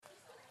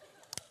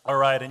All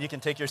right, and you can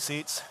take your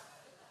seats.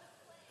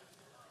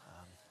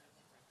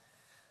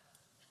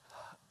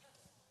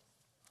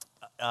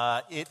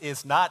 It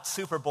is not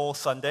Super Bowl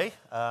Sunday,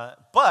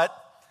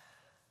 but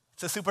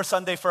it's a Super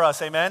Sunday for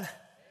us, amen?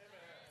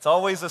 It's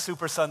always a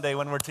Super Sunday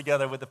when we're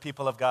together with the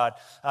people of God.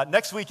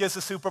 Next week is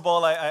the Super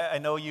Bowl. I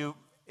know you,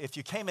 if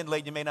you came in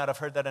late, you may not have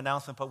heard that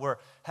announcement, but we're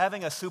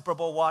having a Super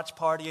Bowl watch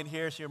party in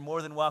here, so you're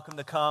more than welcome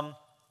to come.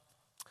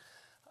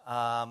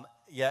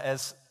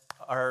 As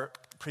our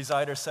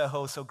presider,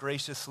 Seho, so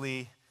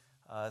graciously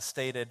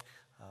stated,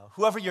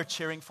 whoever you're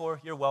cheering for,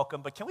 you're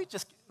welcome. But can we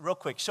just, real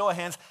quick, show of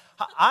hands.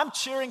 I'm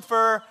cheering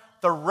for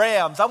the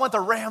Rams. I want the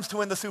Rams to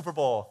win the Super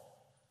Bowl.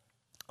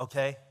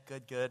 Okay,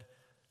 good.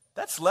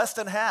 That's less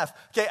than half.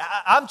 Okay,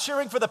 I'm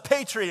cheering for the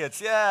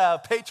Patriots. Yeah,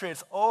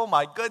 Patriots. Oh,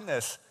 my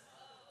goodness.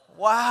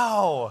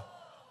 Wow.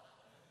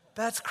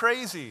 That's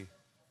crazy.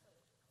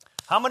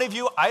 How many of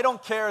you, I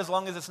don't care as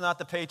long as it's not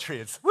the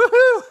Patriots?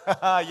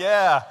 Woohoo!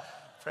 Yeah,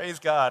 praise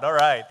God. All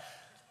right.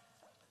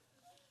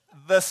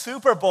 The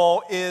Super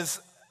Bowl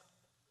is,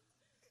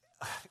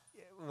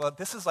 well,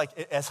 this is like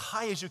as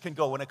high as you can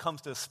go when it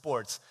comes to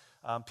sports.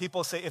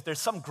 People say if there's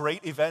some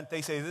great event,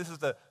 they say this is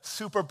the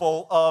Super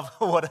Bowl of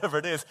whatever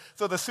it is.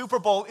 So the Super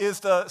Bowl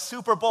is the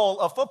Super Bowl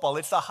of football.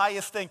 It's the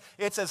highest thing.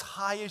 It's as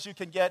high as you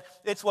can get.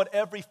 It's what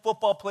every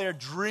football player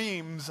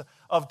dreams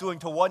of doing,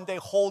 to one day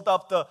hold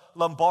up the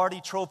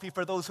Lombardi trophy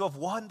for those who have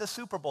won the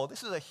Super Bowl.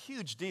 This is a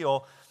huge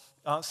deal.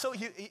 So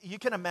you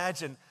can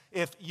imagine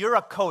if you're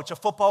a coach, a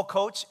football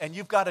coach, and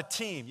you've got a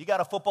team, you got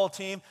a football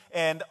team,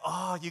 and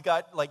you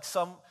got like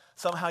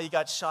somehow you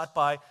got shot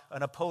by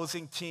an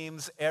opposing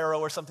team's arrow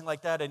or something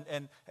like that,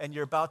 and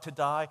you're about to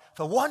die.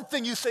 The one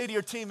thing you say to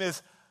your team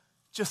is,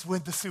 just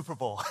win the Super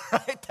Bowl,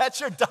 right?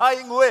 That's your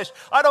dying wish.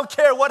 I don't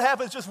care what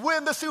happens, just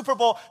win the Super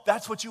Bowl.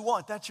 That's what you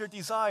want. That's your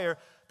desire,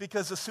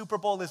 because the Super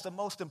Bowl is the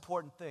most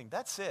important thing.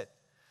 That's it.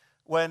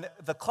 When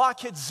the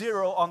clock hits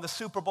 0 on the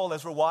Super Bowl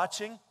as we're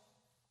watching,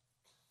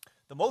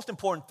 the most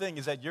important thing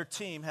is that your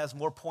team has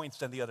more points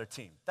than the other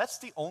team. That's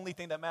the only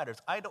thing that matters.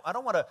 I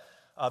don't want to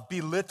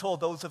belittle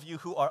those of you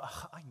who are,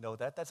 I know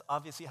that. That's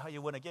obviously how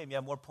you win a game. You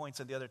have more points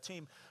than the other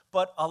team.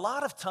 But a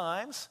lot of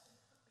times,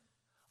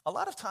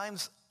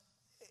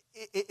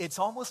 it's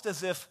almost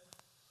as if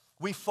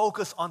we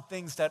focus on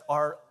things that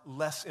are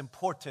less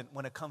important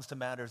when it comes to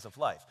matters of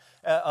life.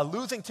 A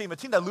losing team, a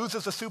team that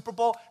loses the Super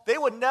Bowl, they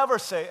would never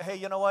say, hey,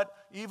 you know what?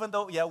 Even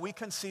though, we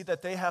can see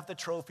that they have the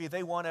trophy,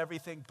 they won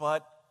everything,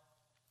 but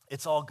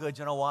it's all good.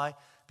 You know why?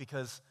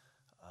 Because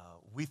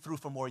we threw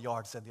for more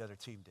yards than the other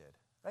team did.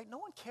 Right? No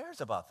one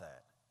cares about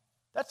that.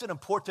 That's an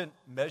important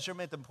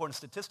measurement, an important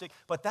statistic,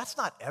 but that's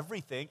not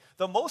everything.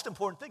 The most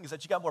important thing is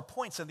that you got more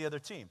points than the other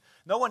team.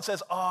 No one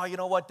says, you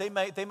know what, they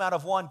might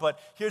have won, but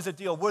here's the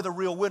deal, we're the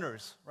real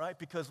winners, right?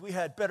 Because we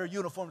had better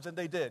uniforms than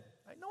they did.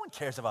 Right? No one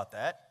cares about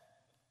that.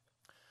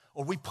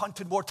 Or we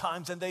punted more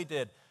times than they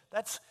did.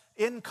 That's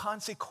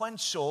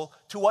inconsequential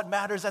to what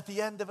matters at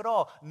the end of it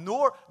all.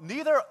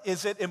 Neither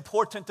is it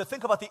important to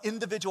think about the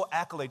individual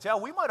accolades. Yeah,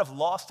 we might have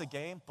lost a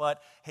game,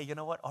 but hey, you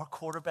know what? Our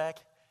quarterback,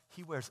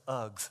 he wears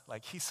Uggs.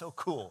 Like, he's so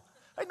cool.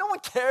 Like, no one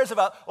cares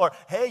about, or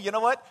hey, you know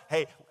what?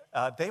 Hey,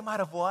 they might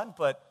have won,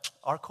 but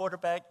our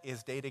quarterback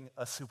is dating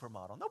a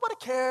supermodel. Nobody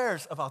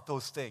cares about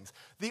those things.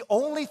 The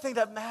only thing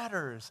that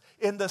matters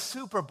in the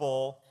Super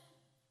Bowl,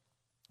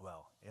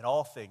 well, in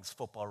all things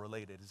football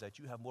related, is that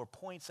you have more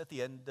points at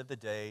the end of the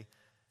day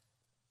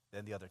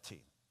than the other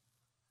team.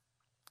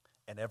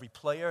 And every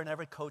player and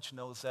every coach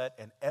knows that,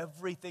 and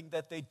everything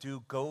that they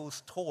do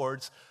goes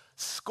towards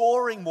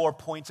scoring more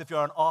points if you're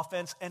on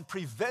offense and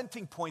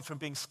preventing points from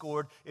being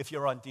scored if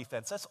you're on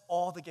defense. That's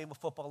all the game of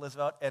football is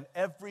about, and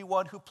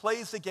everyone who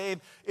plays the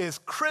game is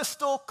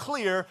crystal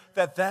clear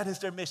that that is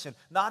their mission.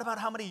 Not about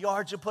how many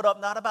yards you put up,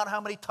 not about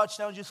how many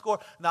touchdowns you score,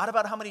 not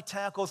about how many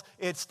tackles.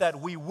 It's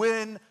that we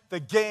win the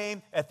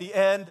game at the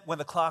end when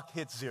the clock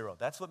hits 0.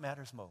 That's what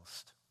matters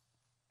most.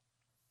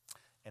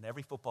 And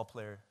every football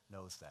player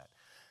knows that.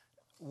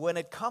 When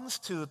it comes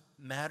to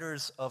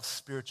matters of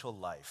spiritual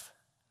life,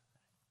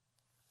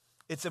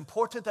 it's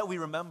important that we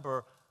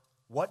remember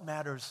what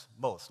matters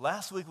most.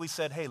 Last week we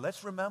said, hey,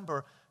 let's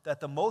remember that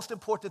the most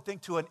important thing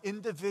to an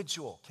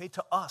individual,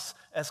 to us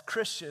as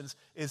Christians,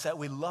 is that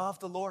we love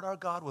the Lord our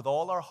God with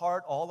all our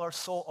heart, all our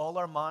soul, all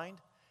our mind,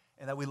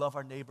 and that we love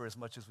our neighbor as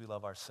much as we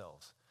love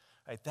ourselves.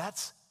 Right?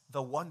 That's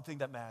the one thing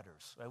that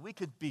matters. Right? We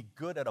could be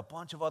good at a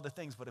bunch of other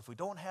things, but if we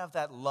don't have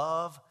that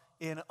love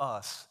in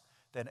us,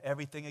 then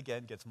everything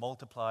again gets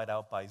multiplied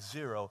out by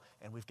 0,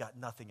 and we've got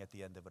nothing at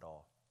the end of it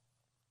all.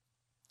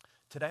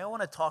 Today I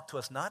want to talk to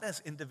us not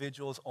as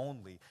individuals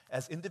only,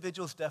 as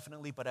individuals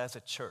definitely, but as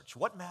a church.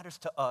 What matters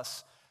to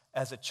us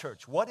as a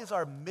church? What is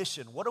our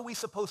mission? What are we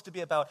supposed to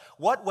be about?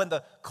 When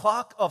the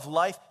clock of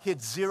life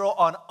hits zero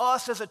on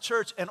us as a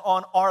church and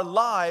on our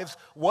lives,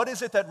 what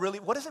does it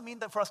mean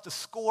that for us to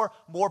score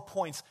more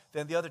points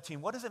than the other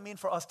team? What does it mean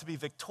for us to be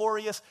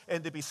victorious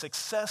and to be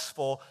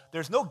successful?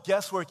 There's no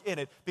guesswork in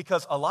it,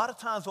 because a lot of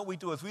times what we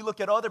do is we look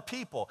at other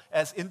people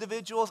as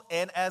individuals,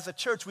 and as a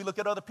church, we look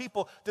at other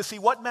people to see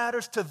what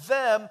matters to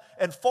them,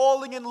 and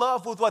falling in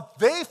love with what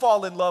they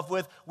fall in love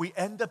with, we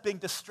end up being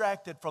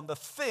distracted from the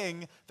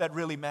thing that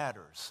really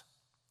matters.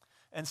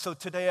 And so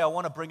today I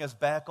want to bring us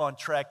back on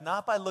track,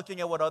 not by looking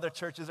at what other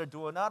churches are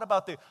doing, not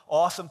about the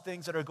awesome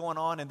things that are going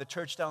on in the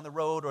church down the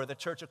road or the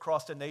church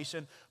across the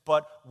nation,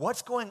 but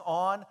what's going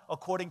on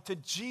according to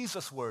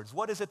Jesus' words.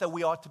 What is it that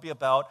we ought to be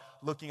about,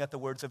 looking at the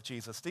words of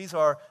Jesus? These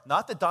are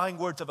not the dying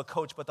words of a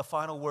coach, but the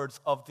final words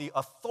of the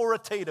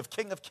authoritative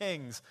King of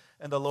Kings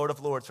and the Lord of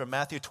Lords, from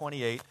Matthew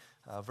 28,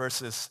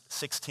 verses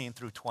 16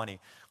 through 20.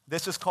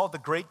 This is called the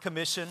Great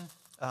Commission.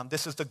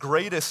 This is the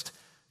greatest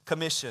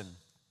commission.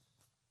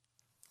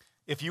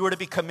 If you were to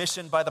be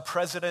commissioned by the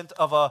president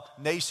of a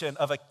nation,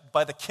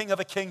 by the king of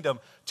a kingdom,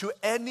 to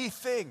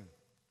anything,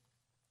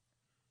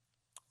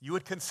 you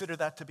would consider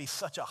that to be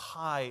such a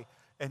high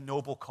and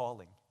noble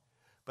calling.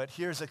 But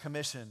here's a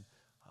commission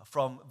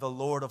from the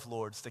Lord of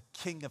Lords, the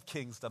King of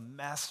Kings, the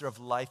master of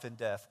life and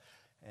death.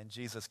 And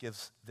Jesus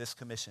gives this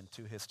commission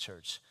to his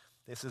church.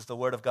 This is the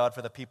word of God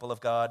for the people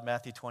of God,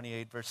 Matthew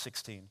 28, verse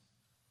 16.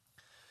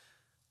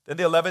 Then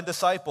the 11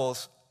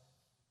 disciples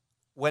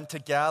went to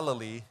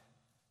Galilee,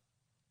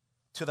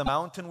 to the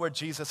mountain where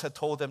Jesus had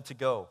told them to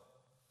go.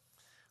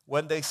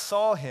 When they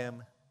saw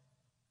him,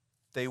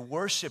 they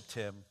worshiped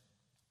him,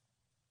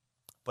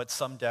 but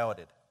some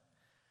doubted.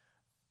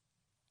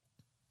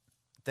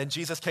 Then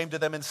Jesus came to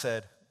them and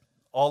said,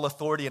 "All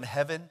authority in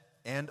heaven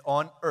and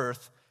on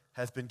earth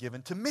has been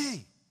given to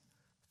me.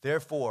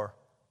 Therefore,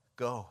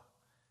 go,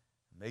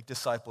 make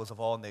disciples of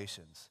all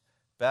nations,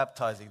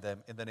 baptizing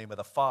them in the name of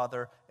the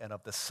Father and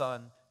of the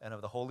Son and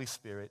of the Holy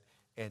Spirit,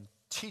 and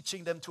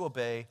teaching them to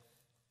obey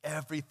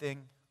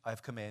everything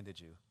I've commanded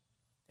you.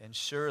 And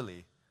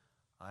surely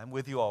I'm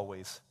with you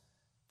always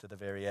to the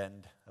very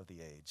end of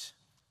the age."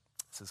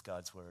 This is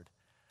God's word.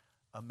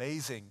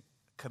 Amazing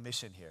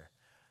commission here.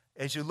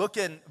 As you look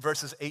in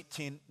verses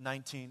 18,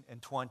 19,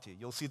 and 20,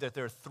 you'll see that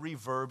there are three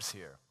verbs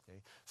here. Okay?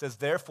 It says,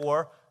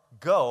 "Therefore,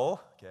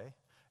 go," okay,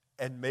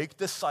 "and make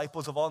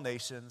disciples of all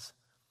nations,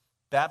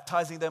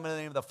 baptizing them in the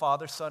name of the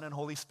Father, Son, and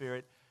Holy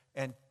Spirit,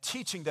 and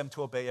teaching them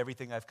to obey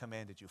everything I've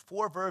commanded you."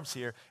 Four verbs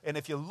here, and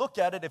if you look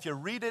at it, if you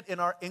read it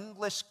in our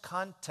English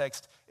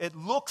context, it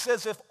looks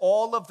as if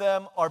all of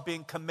them are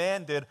being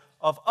commanded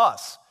of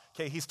us.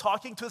 Okay, he's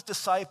talking to his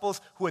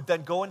disciples who would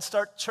then go and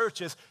start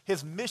churches.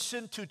 His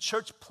mission to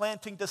church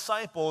planting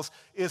disciples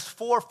is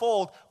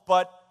fourfold,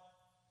 but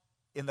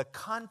in the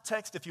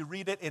context, if you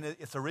read it in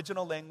its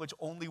original language,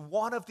 only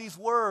one of these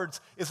words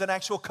is an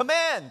actual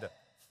command.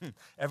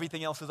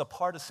 Everything else is a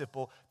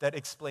participle that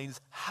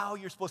explains how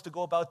you're supposed to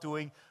go about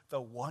doing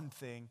the one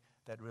thing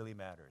that really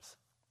matters.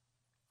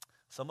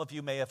 Some of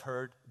you may have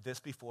heard this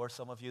before.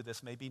 Some of you,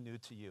 this may be new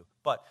to you.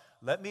 But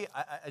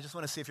I just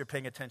want to see if you're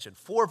paying attention.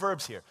 Four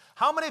verbs here.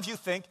 How many of you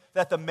think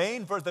that the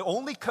main verb, the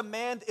only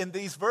command in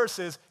these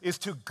verses is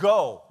to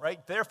go,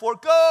 right? Therefore,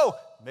 go,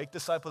 make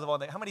disciples of all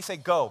nations. How many say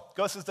go?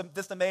 Go, this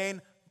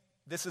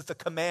is the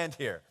command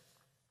here.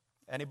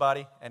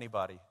 Anybody?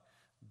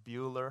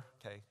 Bueller,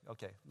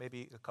 okay,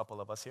 maybe a couple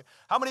of us here.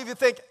 How many of you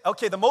think,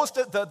 okay,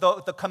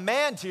 the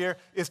command here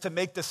is to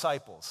make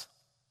disciples?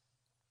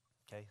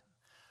 Okay.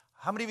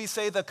 How many of you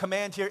say the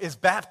command here is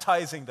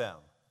baptizing them?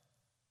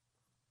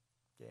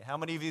 Okay. How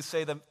many of you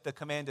say the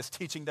command is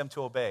teaching them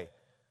to obey?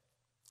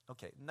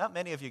 Okay, not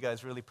many of you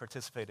guys really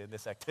participated in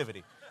this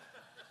activity.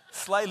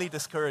 Slightly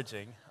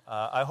discouraging.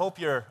 I hope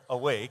you're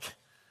awake.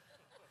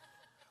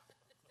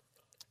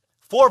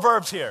 Four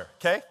verbs here,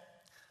 okay?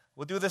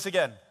 We'll do this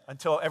again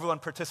until everyone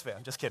participates.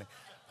 I'm just kidding.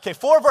 Okay,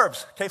 four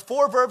verbs.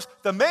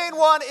 The main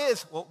one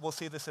is, we'll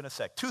see this in a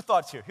sec. Two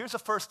thoughts here. Here's the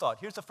first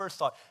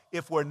thought.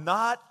 If we're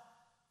not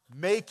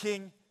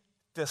making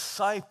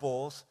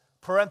disciples,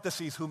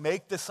 parentheses, who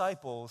make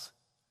disciples,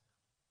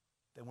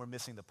 then we're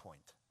missing the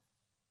point.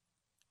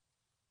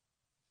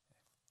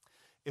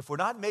 If we're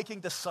not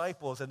making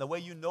disciples, and the way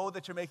you know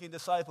that you're making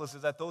disciples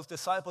is that those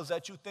disciples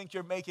that you think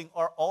you're making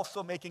are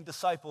also making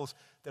disciples,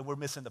 then we're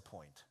missing the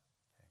point.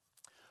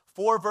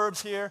 Four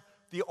verbs here.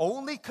 The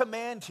only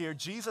command here,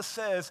 Jesus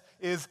says,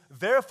 is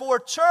therefore,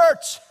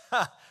 church,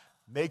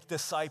 make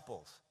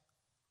disciples.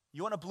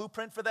 You want a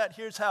blueprint for that?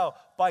 Here's how.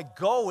 By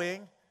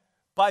going,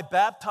 by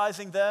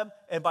baptizing them,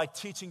 and by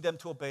teaching them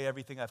to obey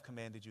everything I've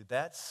commanded you.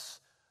 That's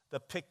the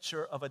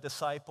picture of a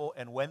disciple,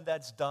 and when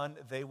that's done,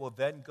 they will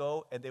then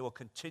go and they will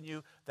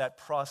continue that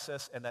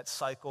process and that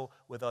cycle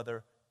with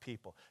other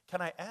people.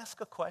 Can I ask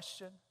a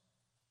question?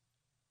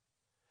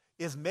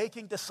 Is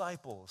making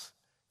disciples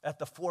at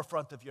the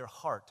forefront of your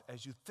heart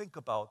as you think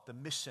about the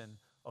mission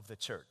of the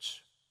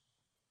church?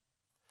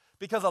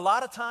 Because a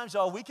lot of times,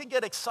 y'all, we can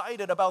get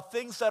excited about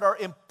things that are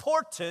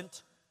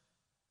important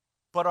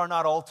but are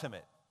not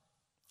ultimate.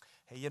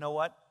 Hey, you know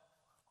what?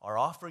 Our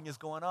offering is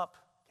going up.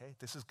 Okay,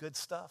 this is good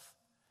stuff.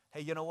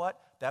 Hey, you know what?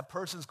 That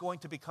person's going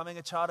to becoming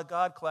a child of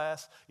God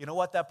class. You know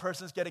what? That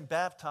person's getting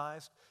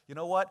baptized. You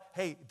know what?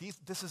 Hey,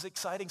 this is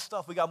exciting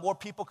stuff. We got more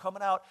people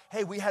coming out.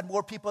 Hey, we had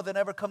more people than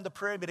ever come to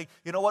prayer meeting.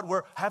 You know what?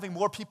 We're having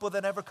more people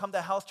than ever come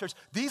to house church.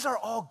 These are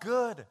all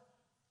good.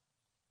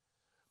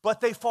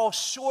 But they fall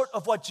short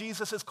of what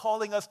Jesus is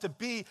calling us to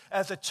be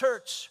as a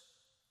church.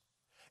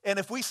 And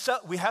if we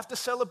have to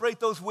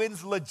celebrate those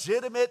wins,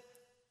 legitimate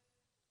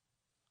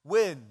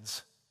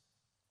wins.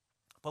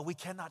 But we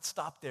cannot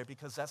stop there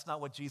because that's not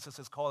what Jesus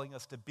is calling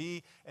us to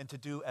be and to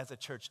do as a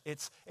church.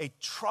 It's a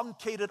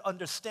truncated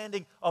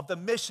understanding of the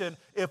mission.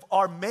 If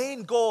our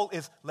main goal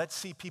is, let's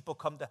see people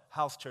come to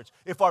house church.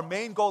 If our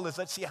main goal is,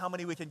 let's see how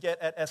many we can get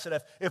at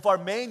SNF. If our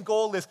main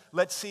goal is,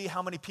 let's see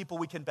how many people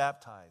we can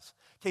baptize.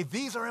 Okay,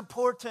 these are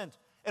important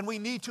and we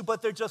need to,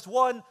 but they're just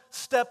one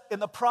step in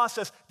the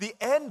process. The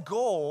end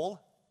goal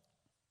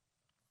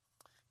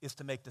is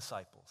to make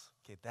disciples.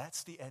 Okay,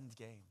 that's the end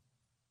game.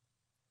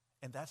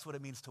 And that's what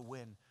it means to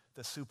win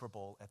the Super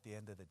Bowl at the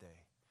end of the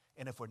day.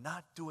 And if we're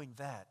not doing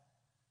that,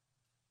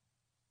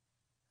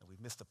 then we've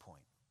missed the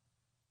point.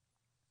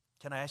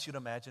 Can I ask you to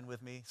imagine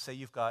with me, say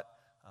you've got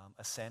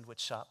a sandwich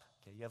shop.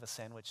 Okay, you have a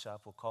sandwich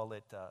shop. We'll call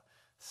it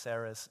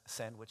Sarah's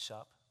Sandwich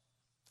Shop.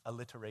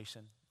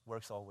 Alliteration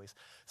works always.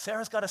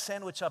 Sarah's got a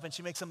sandwich shop and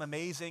she makes some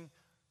amazing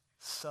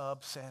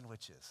sub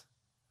sandwiches.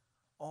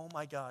 Oh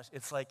my gosh,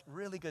 it's like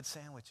really good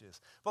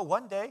sandwiches. But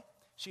one day,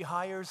 she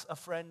hires a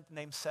friend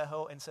named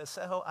Seho and says,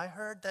 Seho, I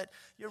heard that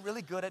you're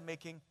really good at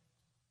making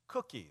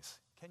cookies.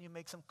 Can you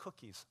make some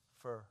cookies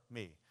for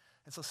me?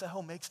 And so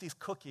Seho makes these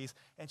cookies,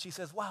 and she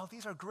says, wow,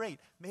 these are great.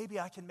 Maybe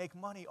I can make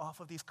money off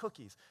of these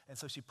cookies. And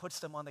so she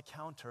puts them on the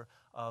counter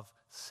of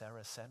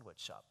Sarah's Sandwich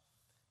Shop.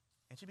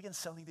 And she begins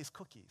selling these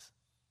cookies.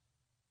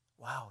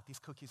 Wow, these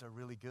cookies are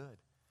really good.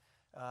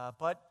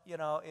 But, you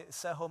know,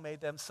 Seho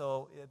made them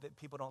so that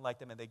people don't like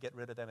them and they get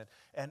rid of them.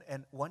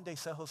 And one day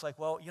Seho's like,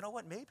 well, you know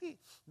what, maybe,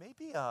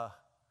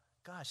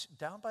 gosh,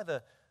 down by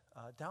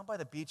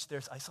the beach,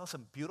 I saw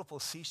some beautiful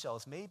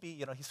seashells. Maybe,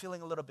 you know, he's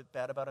feeling a little bit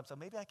bad about himself.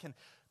 Maybe I can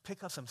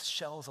pick up some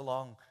shells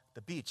along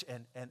the beach.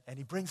 And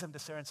he brings them to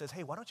Sarah and says,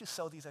 hey, why don't you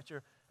sell these at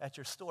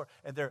your store?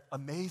 And they're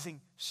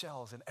amazing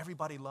shells, and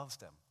everybody loves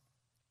them.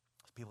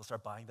 People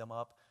start buying them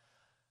up.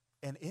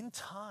 And in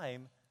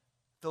time,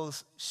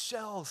 those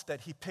shells that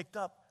he picked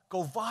up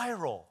go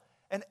viral.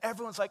 And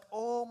everyone's like,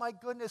 oh my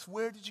goodness,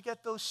 where did you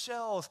get those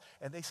shells?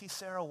 And they see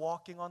Sarah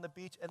walking on the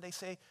beach and they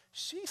say,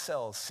 she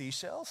sells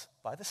seashells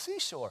by the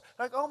seashore.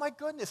 They're like, oh my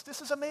goodness,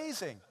 this is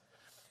amazing.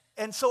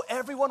 And so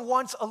everyone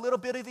wants a little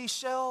bit of these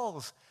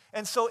shells.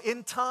 And so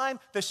in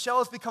time, the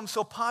shells become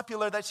so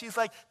popular that she's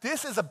like,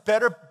 this is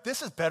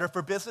better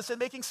for business than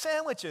making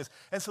sandwiches.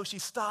 And so she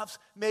stops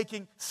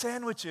making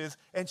sandwiches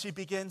and she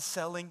begins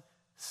selling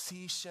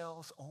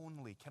seashells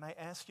only. Can I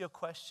ask you a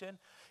question?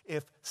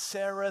 If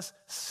Sarah's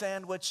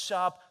Sandwich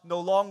Shop no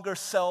longer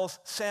sells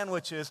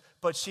sandwiches,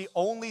 but she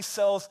only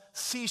sells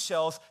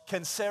seashells,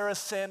 can Sarah's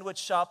Sandwich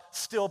Shop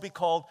still be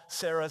called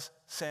Sarah's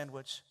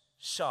Sandwich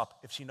Shop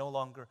if she no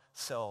longer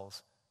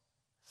sells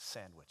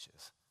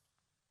sandwiches?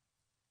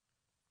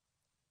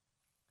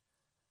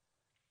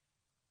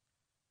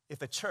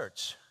 If a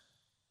church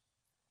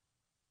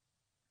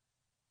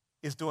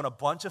is doing a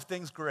bunch of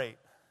things great,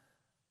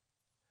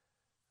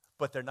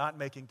 but they're not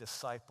making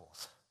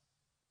disciples,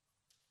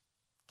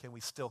 can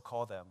we still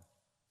call them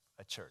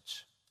a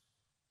church?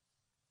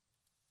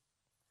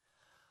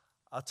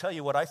 I'll tell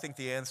you what I think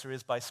the answer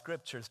is by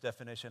Scripture's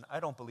definition.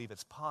 I don't believe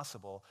it's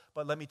possible,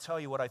 but let me tell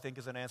you what I think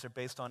is an answer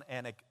based on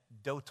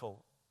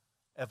anecdotal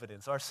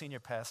evidence. Our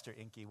senior pastor,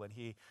 Inky, when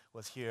he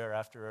was here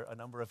after a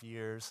number of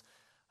years,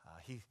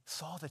 he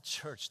saw the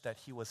church that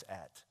he was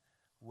at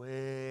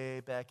way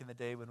back in the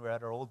day when we were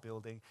at our old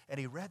building, and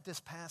he read this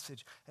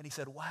passage, and he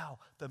said, wow,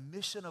 the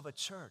mission of a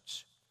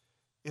church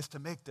is to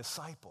make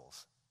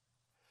disciples.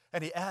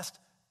 And he asked,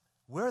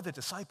 where are the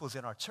disciples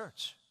in our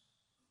church?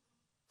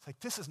 It's like,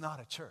 this is not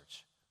a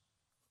church.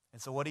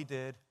 And so what he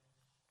did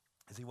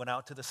is he went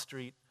out to the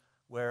street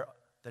where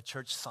the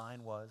church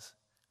sign was,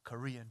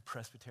 Korean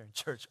Presbyterian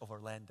Church of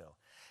Orlando.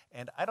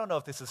 And I don't know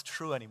if this is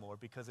true anymore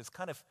because it's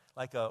kind of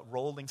like a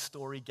rolling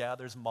story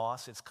gathers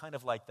moss. It's kind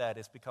of like that.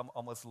 It's become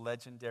almost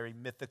legendary,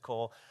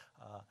 mythical.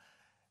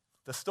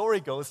 The story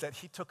goes that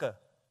he took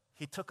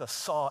a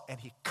saw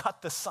and he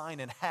cut the sign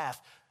in half.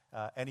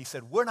 And he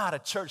said, we're not a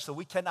church, so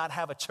we cannot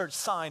have a church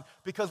sign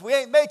because we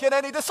ain't making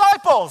any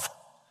disciples.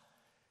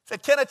 He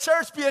said, can a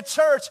church be a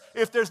church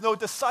if there's no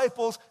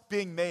disciples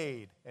being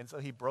made? And so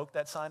he broke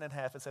that sign in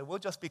half and said, we'll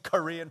just be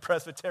Korean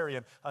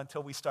Presbyterian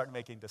until we start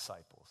making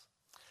disciples.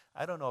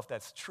 I don't know if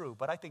that's true,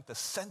 but I think the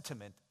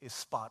sentiment is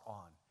spot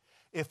on.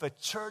 If a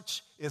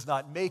church is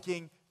not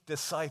making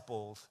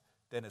disciples,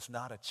 then it's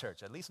not a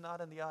church, at least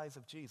not in the eyes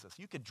of Jesus.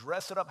 You could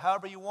dress it up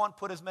however you want,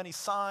 put as many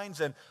signs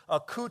and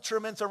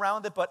accoutrements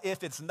around it, but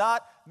if it's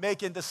not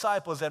making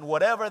disciples, then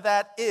whatever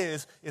that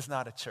is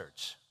not a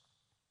church.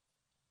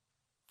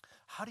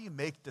 How do you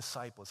make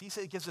disciples? He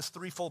gives this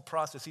threefold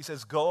process. He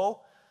says,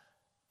 go,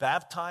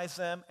 baptize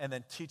them, and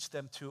then teach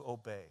them to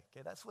obey.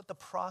 Okay, that's what the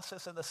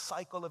process and the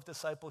cycle of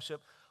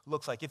discipleship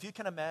looks like. If you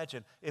can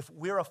imagine, if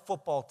we're a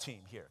football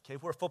team here, okay,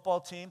 if we're a football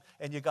team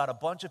and you got a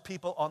bunch of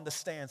people on the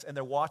stands and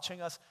they're watching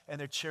us and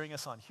they're cheering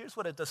us on. Here's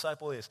what a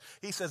disciple is.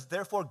 He says,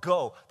 therefore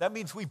go. That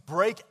means we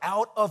break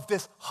out of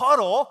this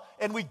huddle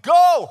and we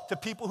go to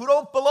people who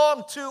don't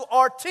belong to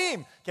our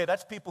team. Okay,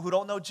 that's people who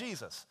don't know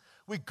Jesus.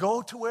 We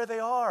go to where they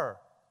are.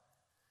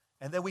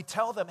 And then we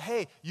tell them,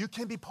 hey, you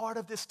can be part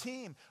of this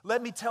team.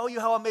 Let me tell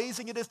you how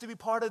amazing it is to be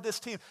part of this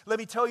team. Let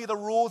me tell you the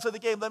rules of the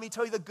game. Let me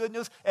tell you the good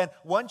news. And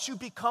once you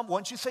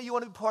say you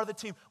want to be part of the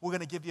team, we're going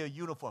to give you a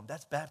uniform.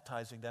 That's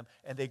baptizing them.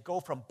 And they go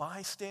from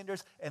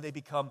bystanders and they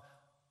become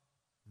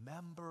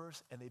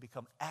members and they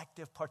become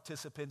active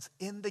participants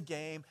in the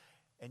game.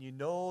 And you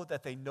know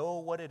that they know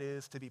what it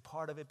is to be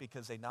part of it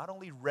because they not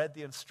only read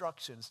the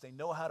instructions, they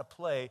know how to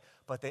play,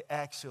 but they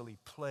actually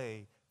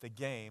play the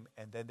game,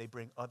 and then they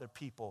bring other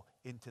people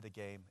into the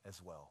game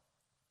as well.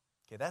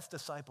 Okay, that's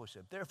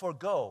discipleship. Therefore,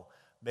 go,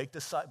 make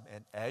disciples,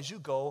 and as you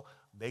go,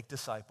 make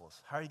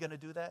disciples. How are you going to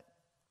do that?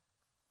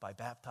 By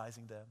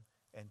baptizing them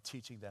and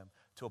teaching them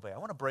to obey. I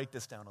want to break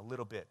this down a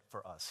little bit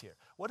for us here.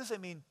 What does it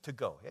mean to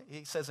go?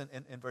 He says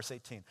in verse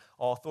 18,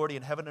 all authority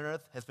in heaven and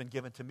earth has been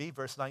given to me.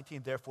 Verse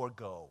 19, therefore,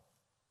 go.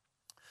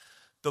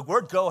 The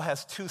word go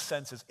has two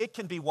senses. It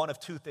can be one of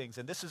two things,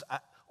 and this is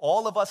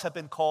all of us have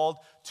been called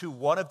to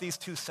one of these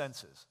two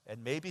senses,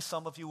 and maybe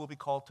some of you will be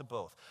called to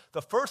both.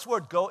 The first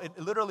word go, it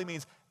literally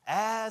means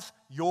as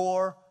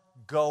you're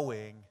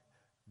going,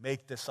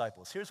 make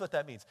disciples. Here's what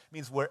that means. It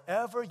means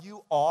wherever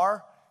you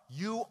are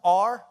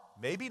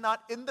maybe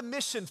not in the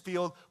mission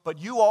field, but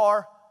you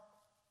are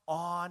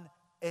on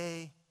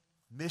a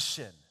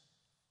mission.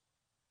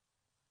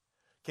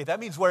 Okay,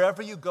 that means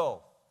wherever you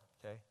go.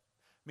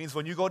 Means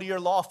when you go to your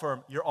law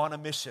firm, you're on a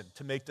mission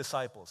to make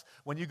disciples.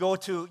 When you go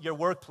to your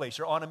workplace,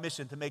 you're on a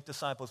mission to make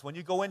disciples. When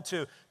you go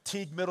into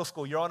Teague Middle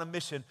School, you're on a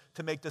mission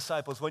to make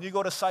disciples. When you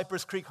go to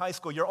Cypress Creek High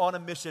School, you're on a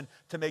mission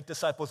to make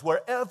disciples.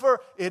 Wherever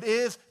it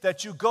is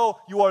that you go,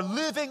 you are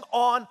living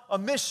on a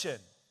mission.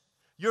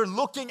 You're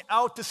looking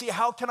out to see,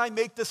 how can I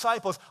make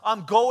disciples?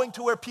 I'm going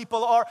to where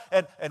people are.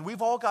 And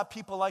we've all got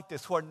people like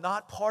this who are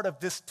not part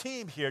of this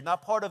team here,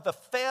 not part of the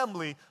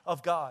family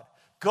of God.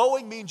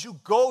 Going means you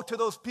go to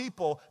those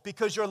people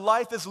because your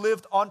life is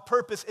lived on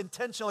purpose,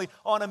 intentionally,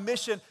 on a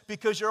mission,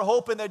 because you're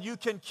hoping that you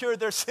can cure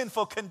their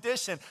sinful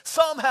condition.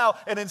 Somehow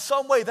and in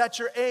some way, that's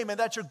your aim and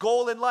that's your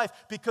goal in life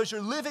because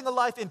you're living a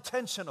life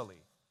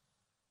intentionally.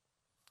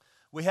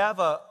 We have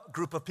a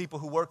group of people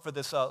who work for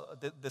this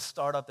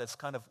startup that's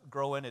kind of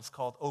growing. It's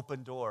called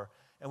Open Door.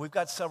 And we've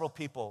got several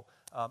people,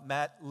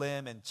 Matt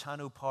Lim and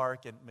Chanu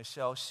Park and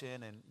Michelle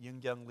Shin and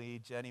Yoongyung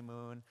Lee, Jenny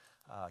Moon,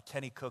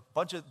 Kenny Cook,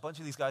 bunch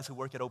of these guys who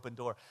work at Open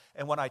Door.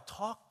 And when I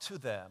talk to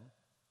them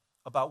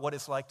about what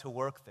it's like to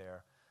work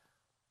there,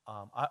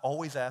 I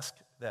always ask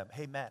them,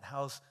 hey, Matt,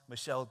 how's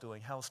Michelle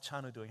doing? How's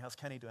Chanu doing? How's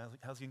Kenny doing?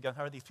 How's Yoongyung?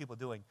 How are these people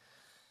doing?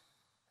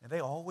 And they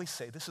always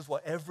say, this is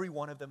what every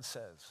one of them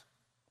says.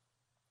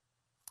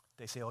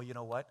 They say, oh, you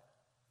know what?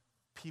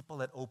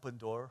 People at Open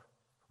Door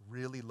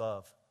really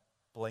love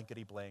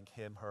blankety blank,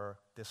 him, her,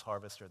 this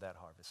harvester, that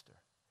harvester.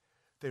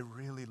 They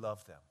really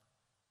love them.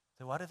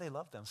 So why do they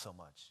love them so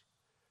much?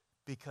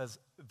 Because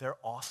they're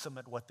awesome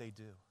at what they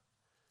do.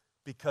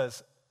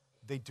 Because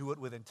they do it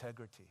with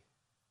integrity.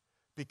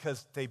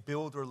 Because they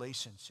build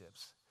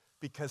relationships.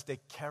 Because they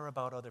care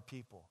about other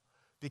people.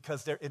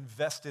 Because they're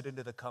invested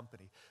into the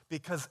company.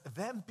 Because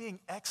them being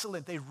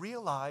excellent, they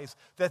realize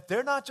that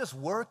they're not just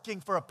working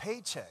for a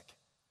paycheck.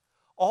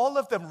 All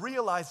of them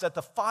realize that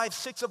the 5,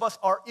 6 of us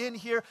are in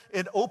here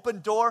in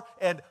Open Door,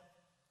 and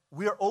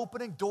we are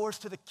opening doors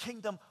to the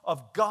kingdom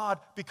of God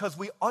because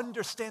we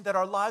understand that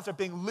our lives are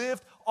being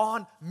lived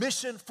on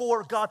mission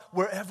for God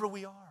wherever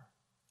we are.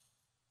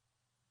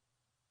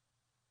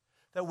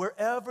 That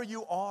wherever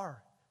you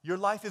are, your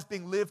life is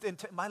being lived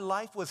into. My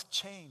life was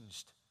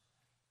changed.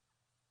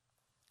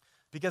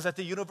 Because at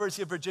the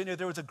University of Virginia,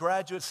 there was a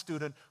graduate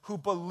student who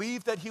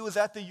believed that he was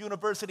at the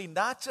university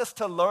not just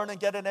to learn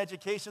and get an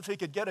education so he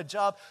could get a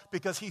job,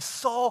 because he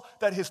saw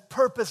that his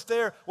purpose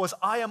there was,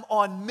 I am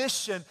on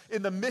mission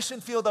in the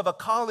mission field of a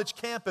college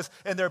campus,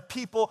 and there are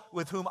people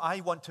with whom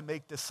I want to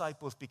make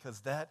disciples because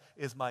that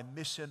is my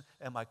mission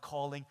and my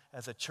calling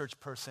as a church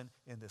person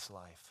in this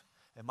life.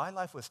 And my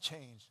life was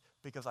changed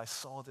because I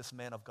saw this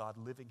man of God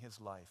living his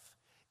life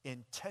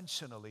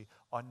intentionally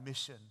on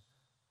mission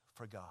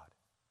for God.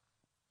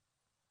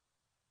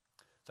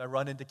 So I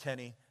run into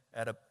Kenny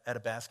at a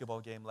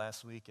basketball game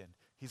last week, and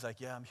he's like,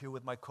 yeah, I'm here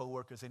with my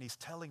coworkers, and he's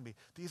telling me,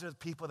 these are the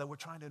people that we're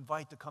trying to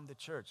invite to come to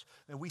church.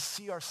 And we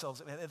see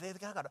ourselves, and they've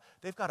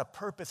got a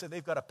purpose and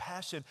they've got a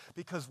passion,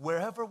 because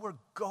wherever we're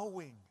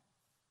going,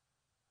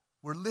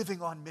 we're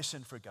living on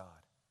mission for God.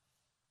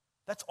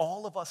 That's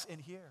all of us in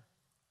here.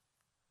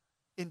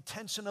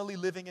 Intentionally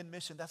living in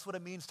mission. That's what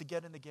it means to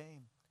get in the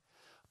game.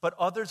 But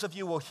others of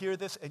you will hear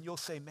this and you'll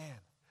say, man,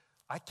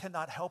 I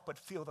cannot help but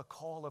feel the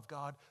call of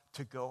God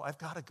to go. I've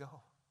got to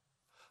go.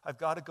 I've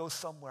got to go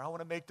somewhere. I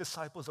want to make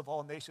disciples of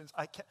all nations.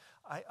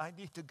 I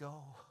need to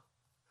go.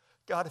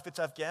 God, if it's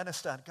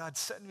Afghanistan, God,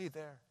 send me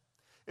there.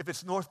 If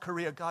it's North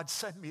Korea, God,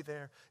 send me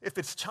there. If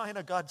it's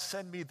China, God,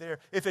 send me there.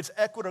 If it's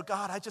Ecuador,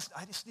 God, I just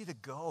need to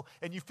go.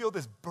 And you feel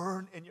this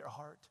burn in your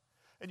heart.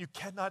 And you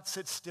cannot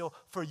sit still.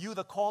 For you,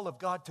 the call of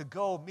God to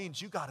go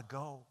means you got to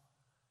go.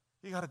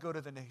 You got to go to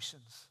the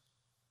nations.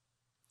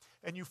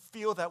 And you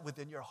feel that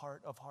within your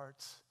heart of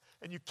hearts.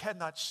 And you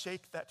cannot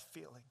shake that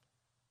feeling.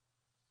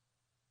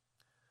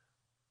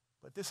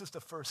 But this is the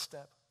first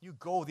step. You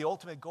go, the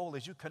ultimate goal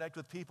is you connect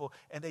with people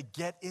and they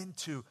get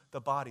into the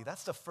body.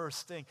 That's the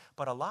first thing.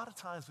 But a lot of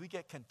times we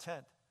get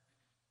content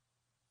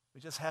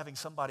with just having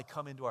somebody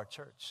come into our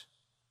church.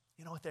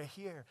 You know what, they're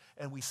here.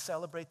 And we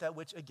celebrate that,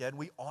 which again,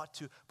 we ought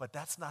to, but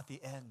that's not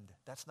the end.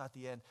 That's not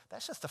the end.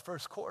 That's just the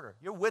first quarter.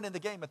 You're winning the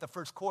game at the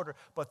first quarter,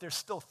 but there's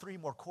still 3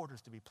 more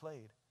quarters to be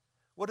played.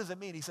 What does it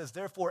mean? He says,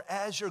 therefore,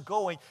 as you're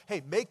going,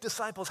 hey, make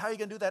disciples. How are you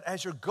going to do that?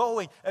 As you're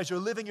going, as you're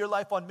living your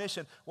life on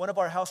mission. One of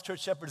our house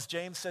church shepherds,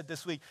 James, said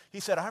this week, he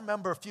said, I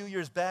remember a few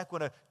years back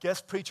when a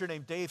guest preacher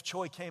named Dave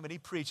Choi came and he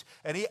preached,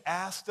 and he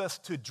asked us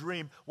to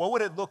dream, what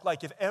would it look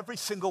like if every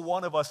single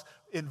one of us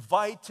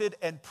invited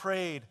and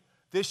prayed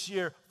this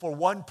year for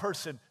one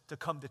person to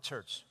come to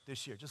church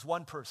this year, just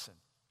one person.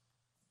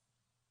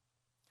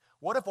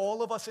 What if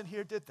all of us in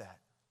here did that?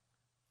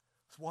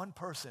 It's one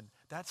person.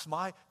 That's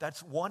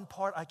one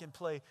part I can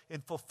play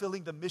in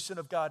fulfilling the mission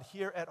of God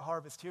here at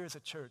Harvest, here as a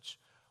church.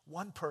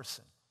 One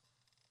person.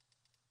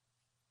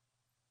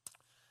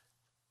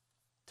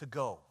 To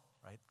go,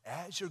 right?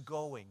 As you're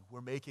going,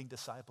 we're making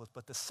disciples.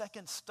 But the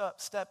second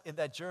step in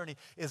that journey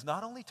is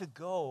not only to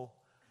go,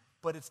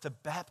 but it's to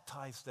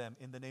baptize them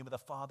in the name of the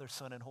Father,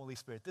 Son, and Holy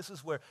Spirit. This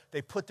is where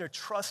they put their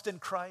trust in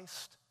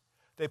Christ.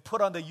 They put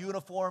on the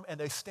uniform and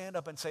they stand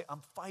up and say,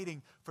 I'm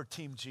fighting for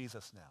Team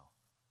Jesus now.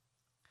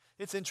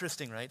 It's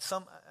interesting, right?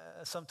 Some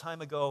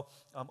time ago,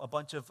 a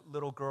bunch of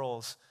little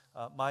girls,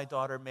 my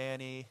daughter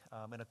Manny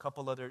and a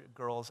couple other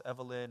girls,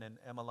 Evelyn and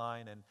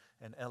Emmeline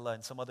and Ella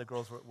and some other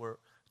girls were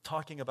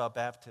talking about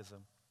baptism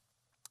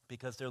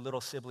because their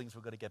little siblings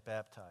were going to get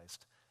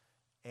baptized.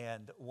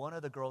 And one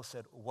of the girls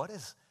said, what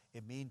does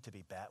it mean to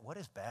be baptized? What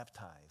is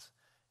baptized?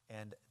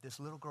 And this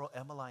little girl,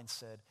 Emmeline,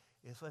 said,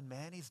 it's when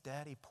Manny's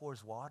daddy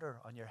pours water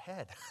on your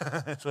head.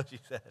 That's what she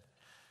said.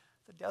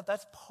 Yeah,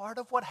 that's part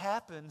of what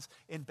happens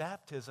in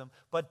baptism,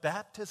 but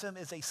baptism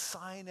is a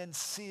sign and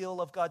seal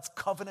of God's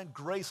covenant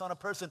grace on a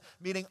person,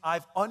 meaning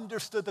I've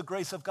understood the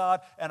grace of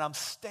God and I'm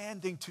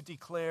standing to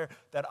declare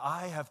that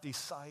I have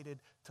decided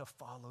to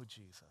follow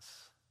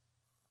Jesus.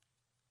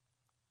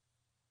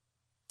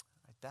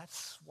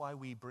 That's why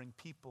we bring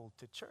people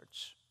to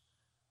church,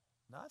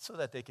 not so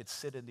that they could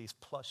sit in these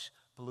plush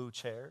blue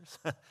chairs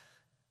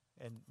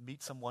and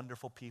meet some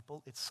wonderful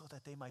people. It's so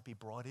that they might be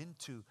brought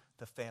into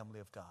the family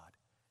of God.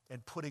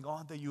 And putting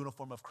on the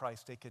uniform of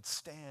Christ, they could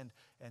stand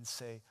and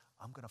say,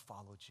 I'm going to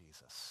follow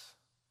Jesus.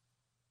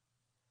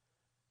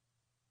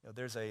 You know,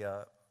 there's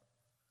a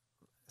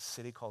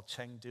city called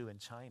Chengdu in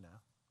China.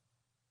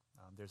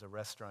 There's a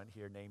restaurant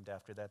here named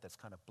after that that's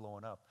kind of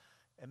blowing up.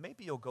 And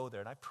maybe you'll go there.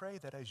 And I pray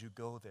that as you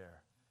go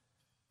there,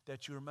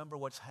 that you remember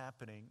what's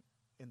happening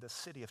in the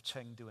city of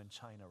Chengdu in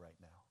China right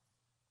now,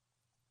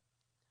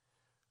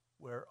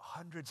 where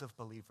hundreds of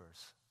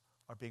believers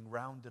are being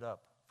rounded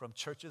up from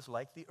churches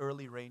like the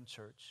Early Rain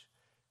Church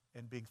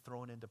and being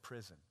thrown into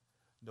prison.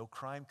 No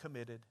crime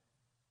committed,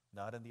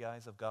 not in the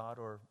eyes of God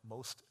or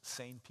most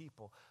sane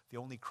people. The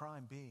only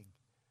crime being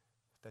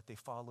that they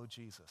follow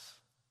Jesus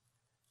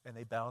and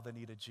they bow the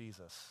knee to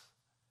Jesus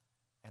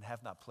and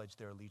have not pledged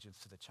their allegiance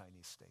to the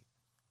Chinese state.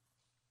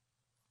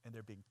 And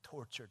they're being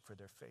tortured for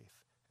their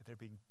faith, and they're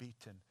being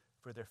beaten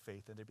for their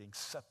faith, and they're being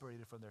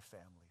separated from their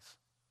families.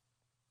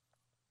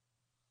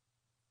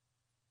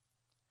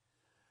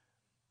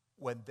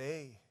 When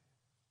they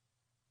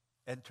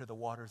enter the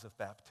waters of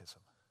baptism,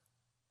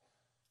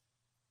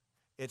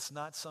 it's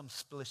not some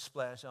splish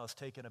splash, I was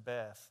taking a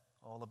bath,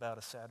 all about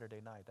a Saturday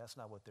night. That's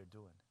not what they're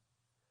doing.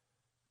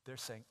 They're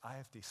saying, I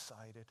have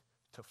decided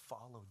to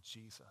follow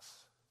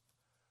Jesus.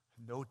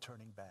 No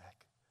turning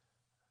back.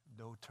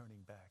 No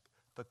turning back.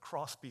 The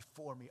cross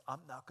before me,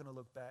 I'm not going to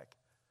look back.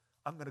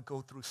 I'm going to go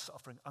through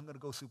suffering. I'm going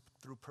to go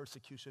through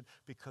persecution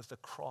because the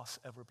cross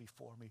ever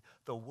before me.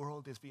 The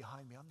world is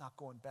behind me. I'm not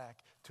going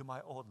back to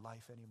my old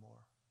life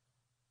anymore.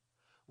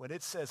 When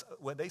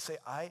they say,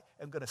 I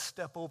am going to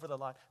step over the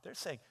line, they're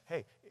saying,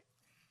 hey,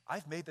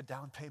 I've made the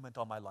down payment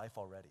on my life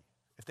already.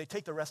 If they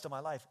take the rest of my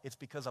life, it's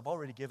because I've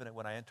already given it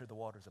when I entered the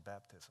waters of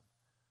baptism.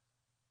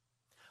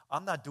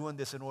 I'm not doing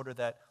this in order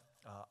that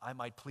I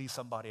might please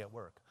somebody at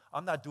work.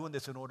 I'm not doing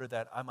this in order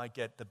that I might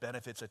get the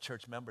benefits of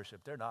church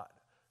membership. They're not.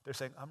 They're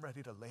saying, I'm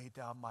ready to lay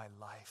down my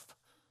life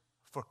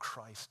for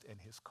Christ and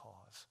his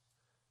cause.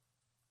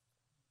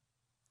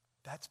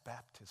 That's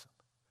baptism.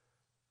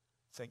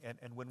 Saying,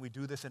 and when we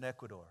do this in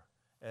Ecuador,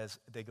 as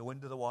they go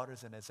into the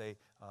waters and as they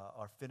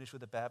are finished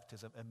with the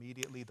baptism,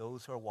 immediately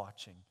those who are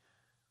watching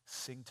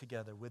sing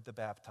together with the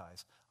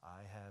baptized,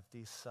 I have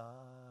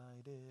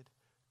decided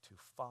to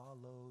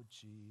follow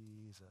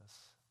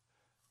Jesus.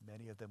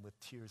 many of them with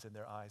tears in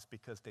their eyes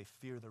because they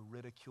fear the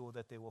ridicule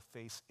that they will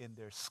face in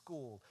their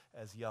school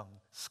as young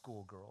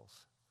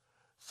schoolgirls.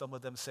 Some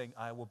of them saying,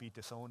 I will be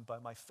disowned by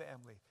my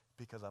family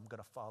because I'm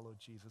going to follow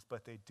Jesus.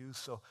 But they do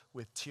so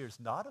with tears,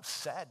 not of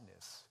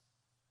sadness,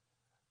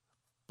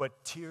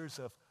 but tears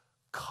of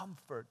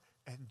comfort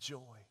and joy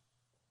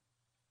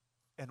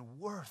and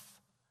worth,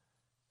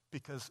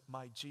 because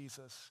my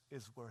Jesus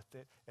is worth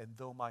it. And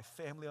though my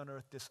family on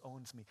earth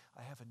disowns me,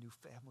 I have a new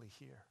family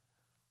here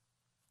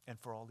and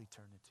for all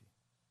eternity.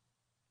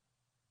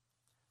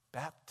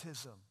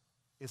 Baptism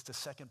is the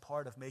second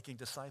part of making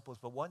disciples.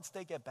 But once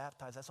they get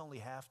baptized, that's only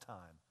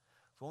halftime.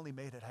 We've only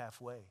made it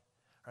halfway.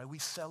 Right? We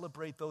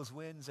celebrate those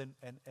wins,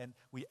 and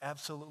we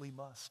absolutely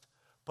must.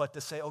 But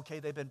to say, okay,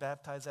 they've been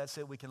baptized, that's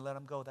it, we can let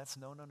them go, that's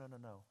no.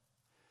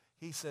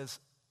 He says,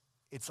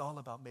 it's all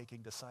about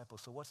making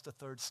disciples. So what's the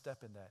third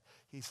step in that?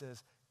 He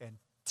says, and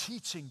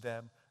teaching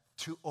them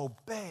to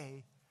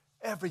obey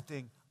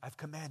everything I've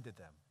commanded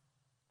them.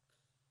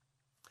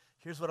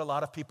 Here's what a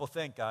lot of people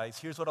think, guys.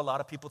 Here's what a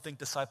lot of people think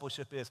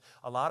discipleship is.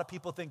 A lot of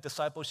people think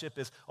discipleship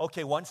is,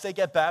 okay, once they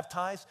get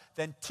baptized,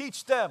 then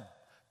teach them.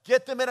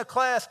 Get them in a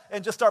class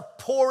and just start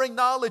pouring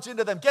knowledge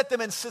into them. Get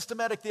them in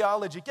systematic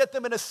theology. Get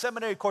them in a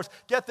seminary course.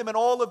 Get them in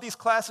all of these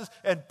classes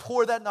and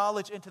pour that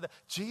knowledge into them.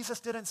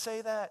 Jesus didn't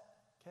say that,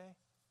 okay?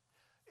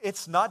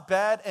 It's not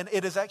bad, and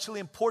it is actually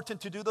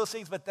important to do those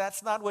things, but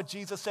that's not what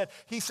Jesus said.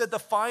 He said the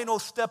final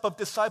step of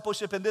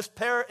discipleship in this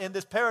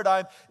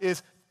paradigm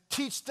is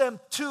teach them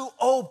to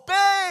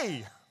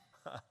obey.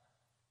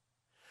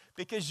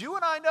 Because you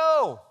and I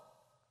know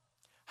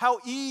how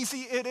easy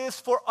it is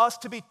for us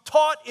to be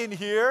taught in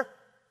here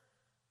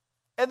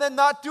and then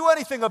not do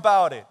anything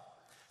about it.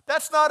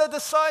 That's not a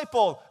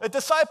disciple. A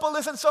disciple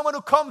isn't someone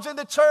who comes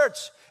into church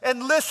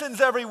and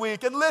listens every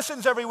week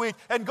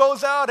and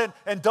goes out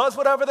and does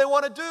whatever they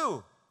want to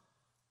do.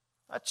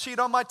 I cheat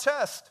on my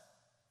test.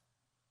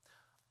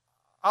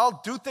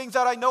 I'll do things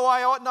that I know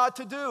I ought not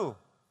to do.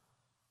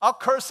 I'll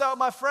curse out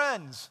my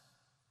friends.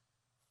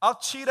 I'll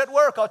cheat at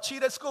work. I'll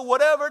cheat at school.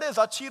 Whatever it is,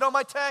 I'll cheat on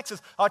my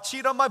taxes. I'll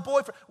cheat on my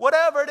boyfriend.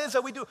 Whatever it is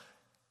that we do.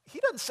 He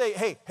doesn't say,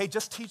 hey,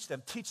 just teach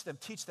them.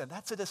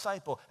 That's a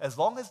disciple. As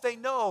long as they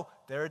know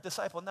they're a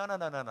disciple.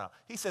 No.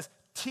 He says,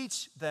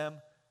 teach them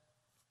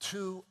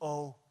to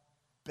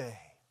obey.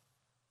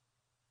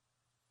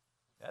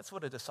 That's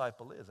what a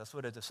disciple is. That's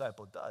what a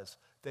disciple does.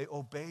 They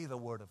obey the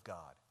word of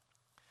God.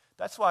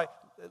 That's why,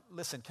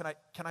 listen,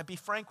 can I be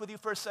frank with you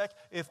for a sec?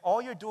 If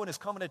all you're doing is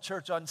coming to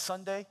church on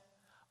Sunday,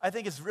 I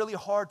think it's really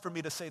hard for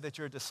me to say that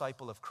you're a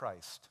disciple of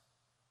Christ.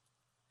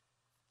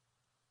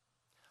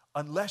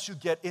 Unless you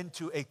get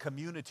into a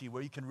community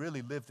where you can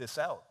really live this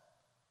out.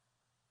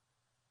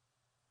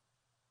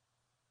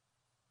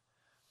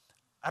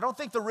 I don't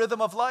think the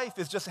rhythm of life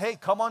is just, hey,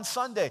 come on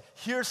Sunday,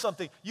 here's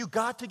something. You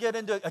got to get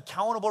into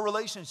accountable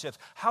relationships.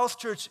 House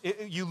church,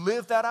 you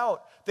live that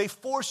out. They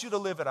force you to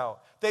live it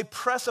out. They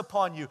press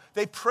upon you.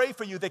 They pray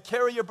for you. They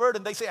carry your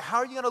burden. They say, how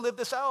are you going to live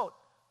this out?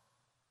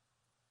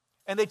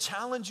 And they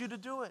challenge you to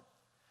do it.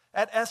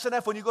 At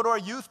SNF, when you go to our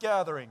youth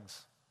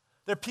gatherings,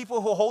 there are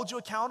people who hold you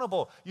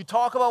accountable. You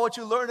talk about what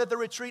you learned at the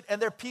retreat,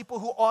 and there are people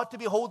who ought to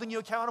be holding you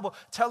accountable,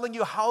 telling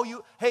you how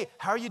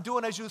are you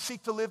doing as you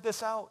seek to live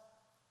this out?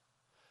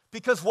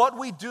 Because what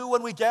we do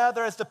when we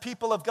gather as the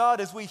people of God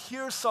is we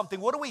hear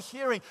something. What are we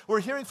hearing? We're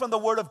hearing from the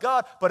Word of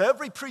God, but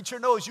every preacher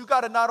knows you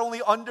got to not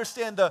only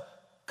understand the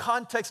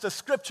context of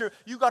Scripture,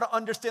 you got to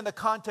understand the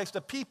context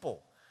of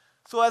people.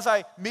 So as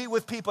I meet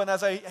with people and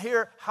as I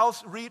hear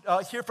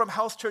from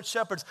house church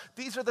shepherds,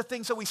 these are the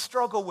things that we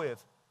struggle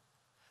with.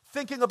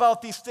 Thinking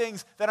about these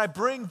things, then I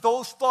bring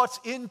those thoughts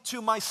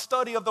into my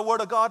study of the Word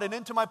of God and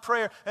into my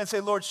prayer and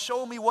say, Lord,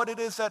 show me what it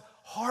is that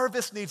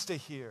Harvest needs to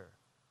hear.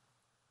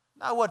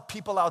 Not what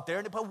people out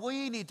there, but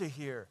we need to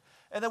hear.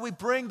 And then we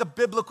bring the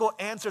biblical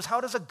answers. How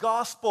does a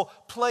gospel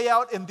play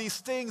out in these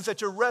things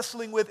that you're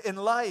wrestling with in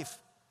life?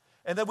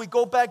 And then we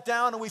go back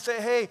down and we say,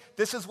 hey,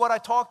 this is what I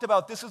talked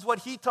about. This is what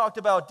he talked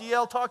about.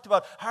 DL talked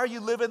about. How are you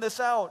living this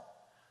out?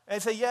 And I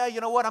say, yeah, you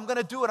know what? I'm going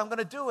to do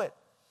it.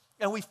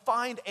 And we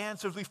find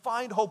answers, we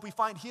find hope, we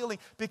find healing,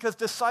 because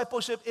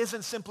discipleship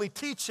isn't simply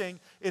teaching,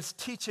 it's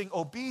teaching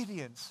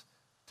obedience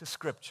to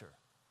Scripture.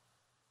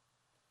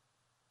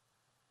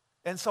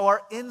 And so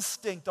our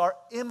instinct, our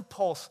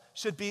impulse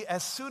should be,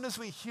 as soon as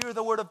we hear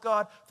the Word of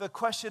God, the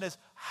question is,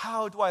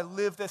 how do I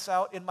live this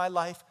out in my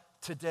life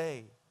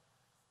today?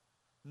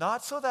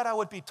 Not so that I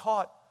would be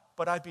taught,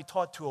 but I'd be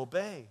taught to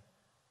obey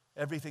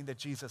everything that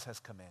Jesus has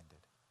commanded.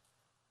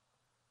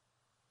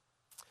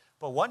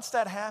 But once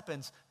that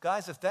happens,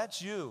 guys, if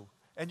that's you,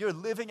 and you're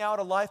living out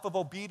a life of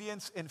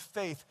obedience in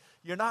faith,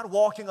 you're not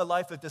walking a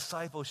life of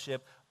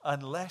discipleship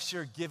unless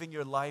you're giving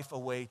your life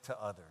away to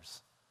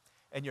others.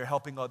 And you're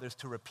helping others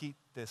to repeat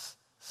this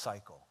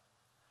cycle.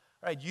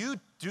 Right? You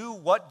do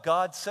what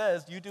God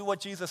says. You do what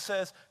Jesus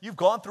says. You've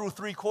gone through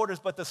 3 quarters,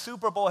 but the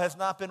Super Bowl has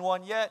not been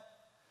won yet.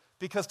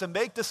 Because to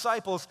make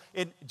disciples,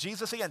 in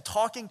Jesus again,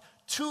 talking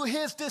to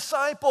his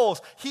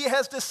disciples, he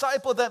has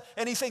discipled them,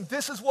 and he's saying,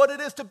 this is what it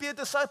is to be a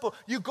disciple.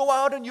 You go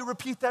out and you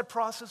repeat that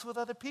process with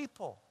other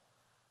people.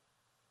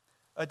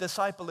 A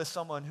disciple is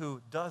someone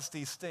who does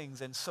these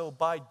things, and so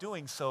by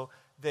doing so,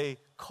 they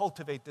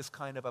cultivate this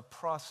kind of a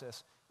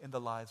process in the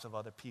lives of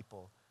other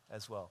people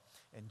as well.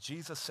 And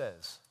Jesus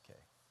says, okay,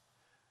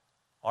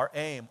 our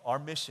aim, our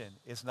mission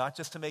is not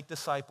just to make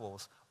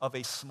disciples of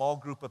a small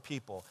group of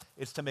people,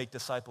 it's to make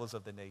disciples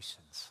of the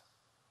nations.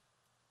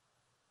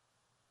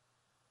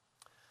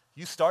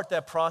 You start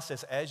that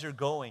process as you're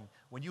going,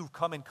 when you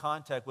come in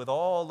contact with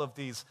all of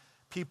these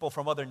people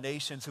from other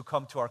nations who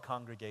come to our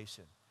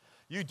congregation.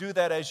 You do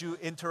that as you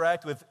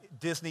interact with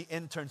Disney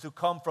interns who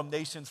come from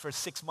nations for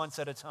 6 months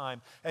at a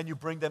time, and you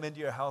bring them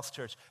into your house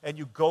church, and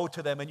you go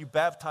to them, and you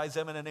baptize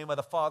them in the name of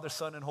the Father,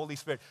 Son, and Holy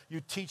Spirit.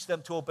 You teach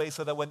them to obey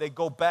so that when they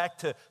go back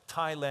to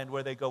Thailand,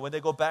 where they go, when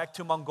they go back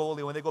to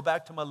Mongolia, when they go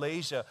back to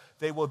Malaysia,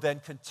 they will then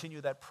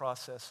continue that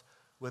process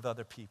with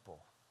other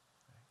people,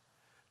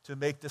 right? To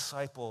make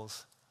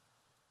disciples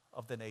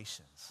of the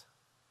nations.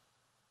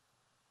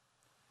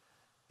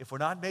 If we're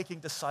not making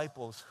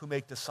disciples who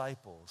make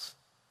disciples,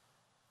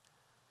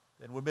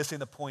 then we're missing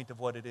the point of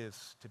what it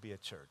is to be a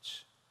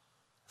church.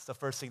 It's the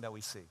first thing that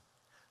we see.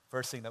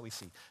 First thing that we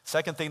see.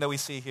 Second thing that we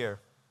see here,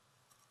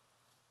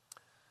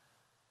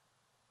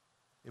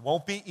 it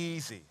won't be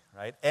easy,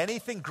 right?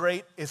 Anything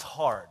great is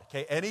hard,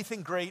 okay?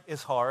 Anything great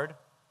is hard.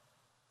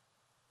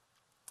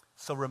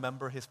 So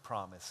remember his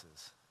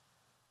promises.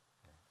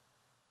 Okay.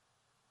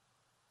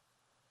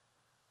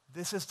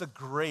 This is the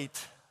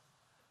Great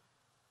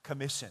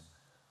Commission.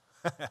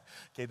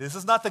 Okay, this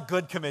is not the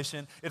good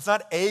commission. It's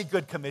not a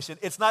good commission.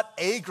 It's not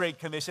a great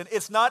commission.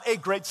 It's not a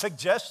great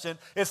suggestion.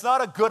 It's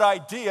not a good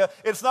idea.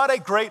 It's not a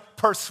great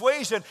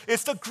persuasion.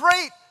 It's the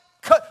great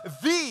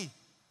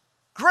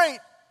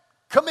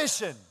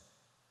commission.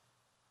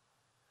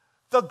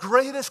 The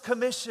greatest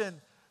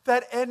commission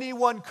that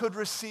anyone could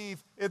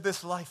receive in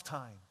this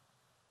lifetime.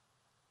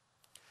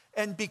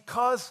 And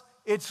because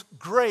it's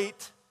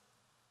great,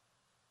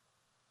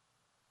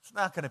 it's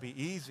not going to be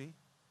easy.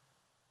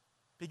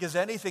 Because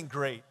anything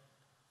great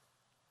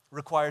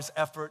requires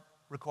effort,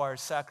 requires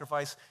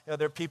sacrifice. You know,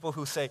 there are people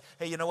who say,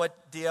 hey, you know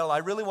what, DL, I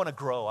really want to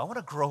grow. I want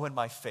to grow in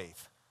my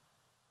faith.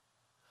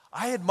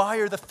 I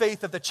admire the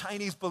faith of the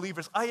Chinese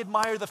believers. I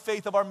admire the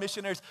faith of our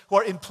missionaries who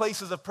are in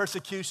places of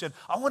persecution.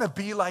 I want to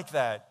be like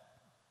that.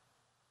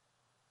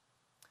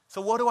 So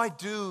what do I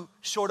do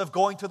short of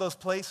going to those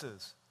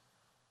places?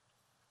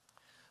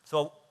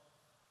 So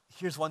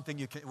here's one thing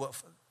you can, well,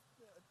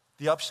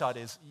 the upshot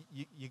is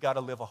you got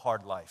to live a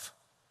hard life.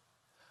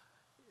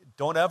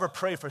 Don't ever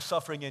pray for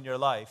suffering in your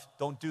life.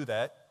 Don't do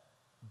that.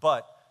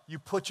 But you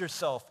put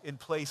yourself in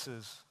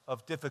places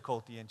of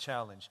difficulty and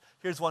challenge.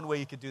 Here's one way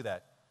you could do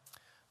that.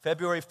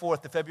 February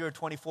 4th to February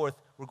 24th,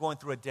 we're going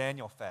through a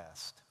Daniel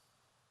fast.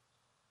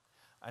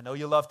 I know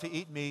you love to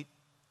eat meat.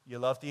 You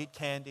love to eat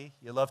candy.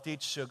 You love to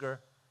eat sugar.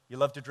 You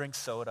love to drink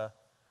soda.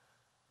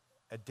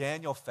 A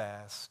Daniel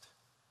fast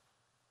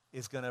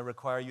is going to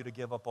require you to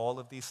give up all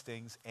of these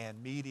things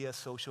and media,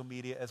 social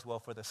media as well,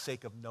 for the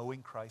sake of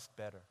knowing Christ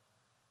better.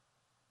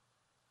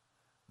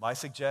 My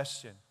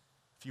suggestion,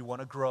 if you want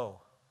to grow,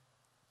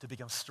 to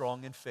become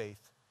strong in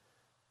faith,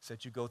 is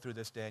that you go through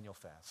this Daniel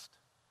fast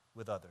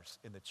with others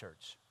in the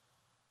church.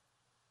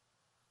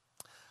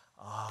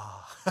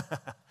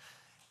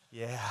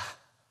 Yeah.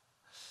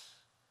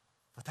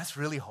 But that's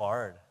really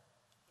hard.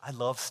 I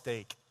love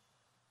steak.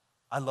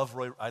 I love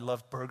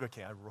Burger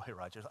King. Roy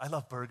Rogers. I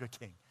love Burger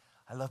King.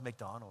 I love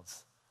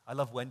McDonald's. I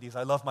love Wendy's.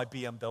 I love my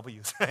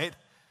BMWs, right?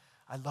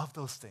 I love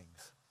those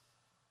things.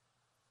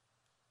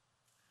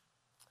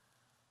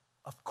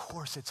 Of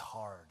course it's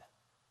hard.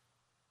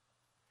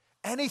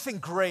 Anything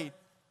great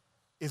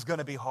is going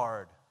to be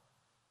hard.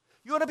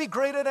 You want to be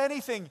great at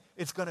anything,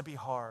 it's going to be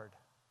hard.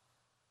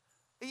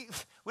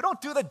 We don't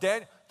do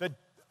the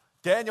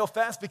Daniel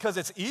fast because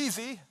it's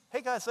easy.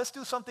 Hey guys, let's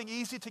do something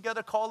easy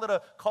together. Call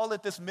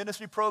it this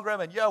ministry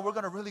program, and yeah, we're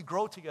going to really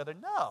grow together.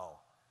 No,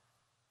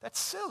 that's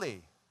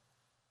silly.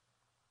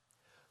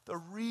 The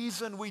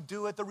reason we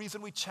do it, the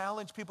reason we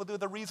challenge people to do it,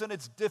 the reason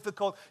it's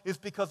difficult is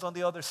because on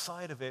the other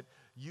side of it,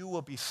 you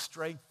will be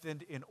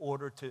strengthened in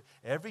order to,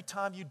 every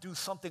time you do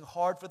something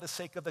hard for the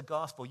sake of the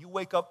gospel, you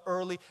wake up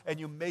early and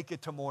you make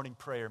it to morning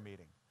prayer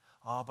meeting.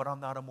 Oh, but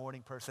I'm not a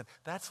morning person.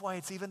 That's why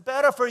it's even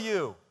better for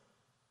you.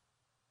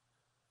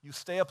 You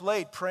stay up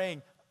late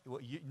praying.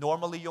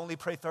 Normally you only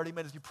pray 30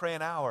 minutes, you pray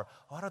an hour.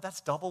 Oh, no, that's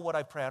double what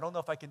I pray. I don't know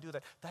if I can do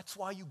that. That's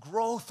why you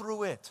grow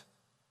through it.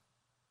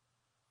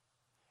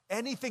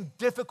 Anything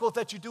difficult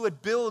that you do,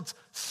 it builds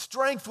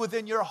strength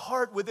within your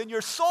heart, within your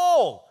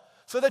soul,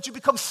 so that you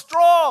become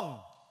strong,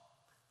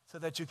 so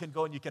that you can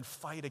go and you can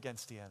fight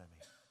against the enemy.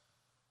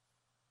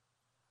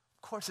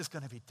 Of course it's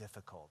going to be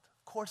difficult.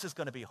 Of course it's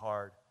going to be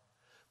hard.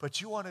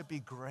 But you want to be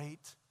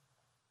great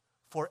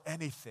for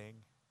anything,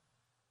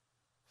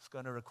 it's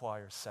going to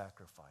require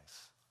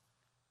sacrifice.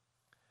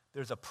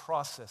 There's a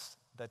process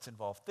that's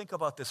involved. Think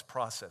about this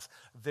process.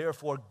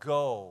 Therefore,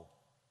 go.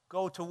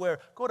 Go to where?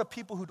 Go to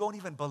people who don't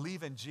even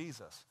believe in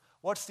Jesus.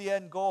 What's the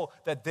end goal?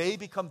 That they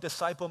become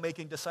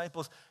disciple-making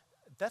disciples.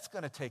 That's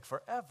going to take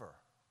forever.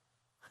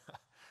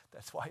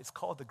 That's why it's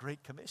called the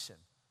Great Commission.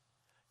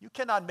 You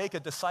cannot make a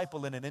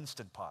disciple in an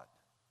Instant Pot.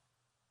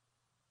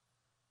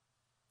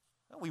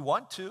 We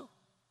want to,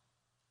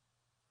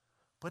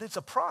 but it's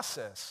a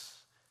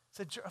process.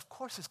 Of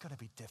course it's going to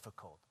be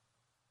difficult.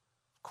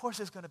 Of course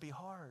it's going to be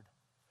hard.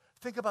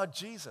 Think about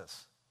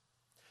Jesus.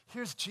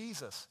 Here's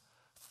Jesus.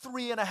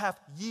 3.5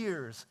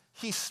 years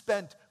he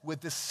spent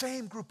with the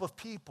same group of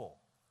people.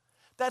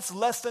 That's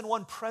less than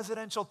one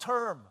presidential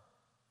term.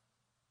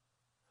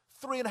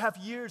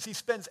 3.5 years he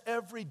spends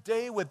every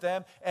day with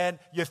them, and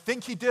you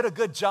think he did a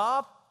good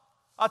job?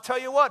 I'll tell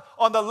you what,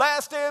 on the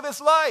last day of his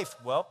life,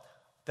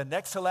 the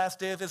next to last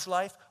day of his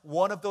life,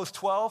 one of those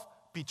 12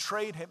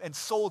 betrayed him and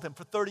sold him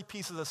for 30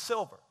 pieces of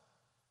silver.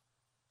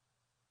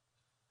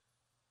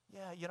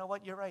 Yeah, you know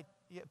what? You're right.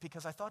 Yeah,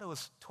 because I thought it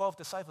was 12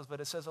 disciples,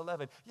 but it says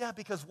 11. Yeah,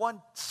 because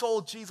one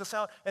sold Jesus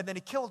out and then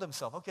he killed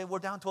himself. Okay, we're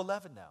down to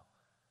 11 now.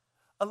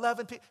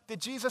 11 people.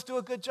 Did Jesus do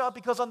a good job?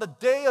 Because on the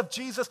day of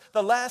Jesus,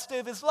 the last day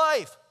of his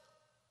life,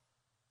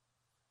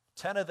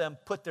 10 of them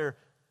put their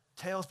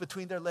tails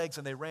between their legs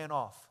and they ran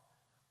off.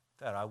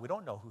 We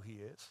don't know who he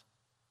is.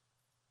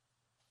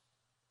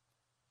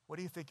 What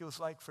do you think it was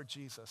like for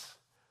Jesus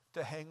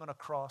to hang on a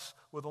cross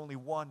with only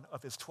one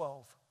of his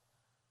 12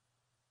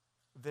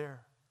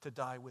 there to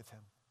die with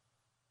him?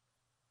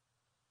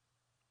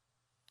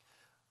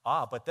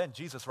 But then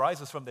Jesus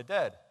rises from the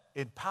dead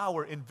in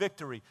power, in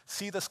victory.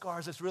 See the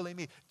scars, it's really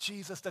me.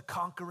 Jesus, the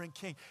conquering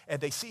king.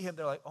 And they see him,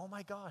 they're like, oh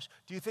my gosh.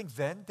 Do you think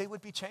then they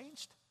would be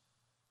changed?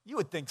 You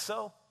would think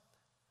so.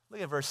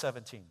 Look at verse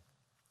 17.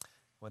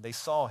 When they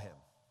saw him,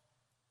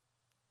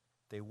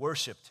 they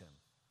worshiped him,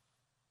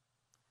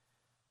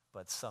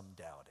 but some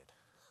doubted.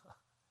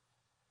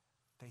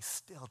 They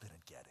still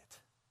didn't get it.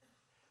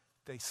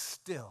 They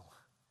still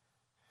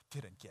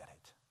didn't get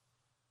it.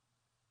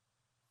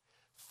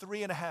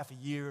 3.5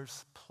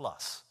 years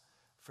plus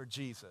for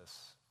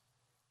Jesus.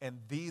 And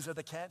these are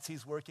the cats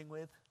he's working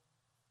with.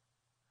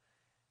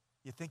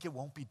 You think it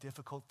won't be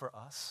difficult for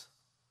us?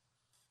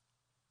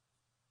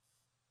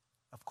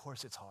 Of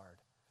course it's hard.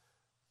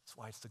 That's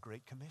why it's the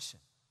Great Commission.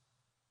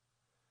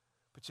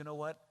 But you know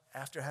what?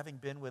 After having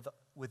been with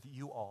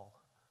you all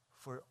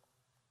for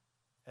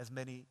as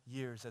many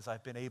years as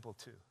I've been able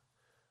to,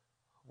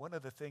 one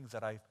of the things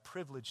that I'm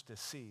privileged to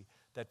see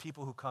that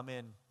people who come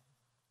in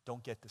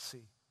don't get to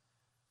see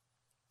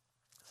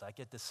is I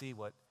get to see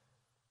what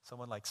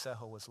someone like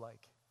Seho was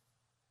like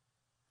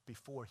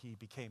before he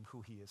became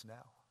who he is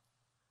now.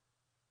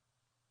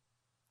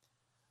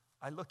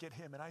 I look at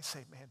him and I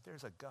say, man,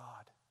 there's a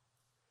God,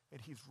 and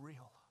he's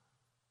real.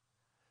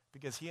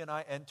 Because he and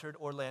I entered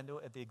Orlando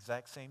at the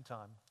exact same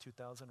time,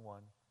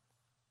 2001,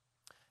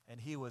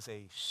 and he was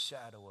a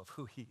shadow of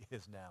who he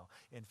is now.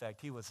 In fact,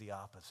 he was the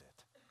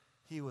opposite.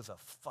 He was a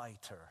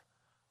fighter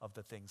of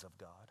the things of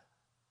God.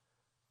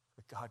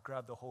 But God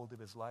grabbed a hold of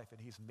his life,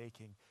 and he's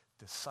making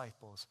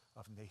disciples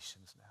of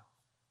nations now.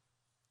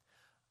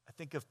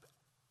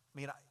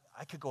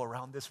 I could go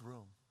around this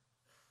room.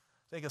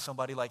 Think of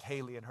somebody like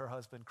Haley and her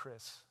husband,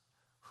 Chris,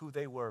 who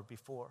they were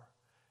before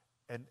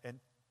and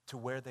to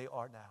where they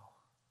are now.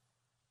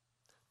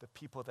 The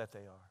people that they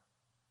are.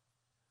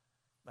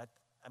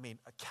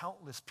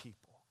 Countless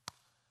people.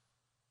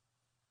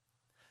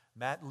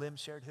 Matt Lim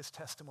shared his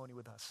testimony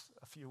with us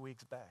a few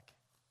weeks back.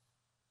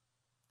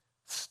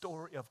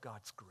 Story of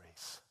God's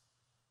grace.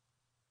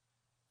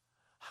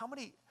 How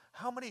many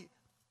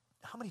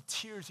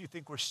tears do you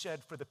think were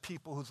shed for the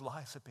people whose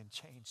lives have been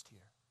changed here?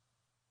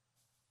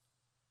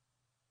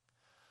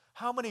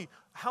 How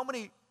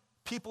many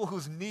people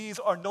whose knees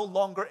are no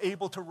longer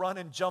able to run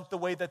and jump the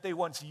way that they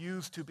once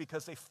used to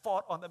because they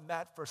fought on the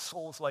mat for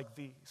souls like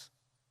these?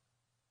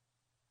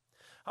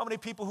 How many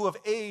people who have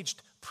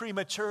aged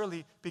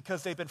prematurely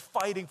because they've been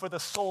fighting for the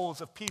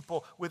souls of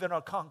people within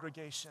our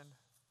congregation?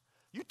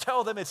 You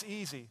tell them it's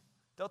easy.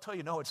 They'll tell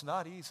you, no, it's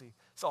not easy.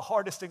 It's the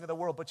hardest thing in the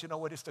world, but you know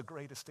what? It's the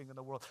greatest thing in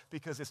the world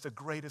because it's the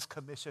greatest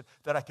commission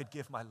that I could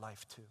give my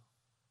life to.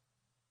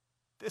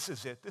 This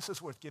is it. This is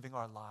worth giving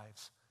our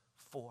lives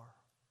for.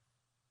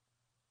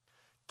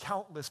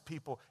 Countless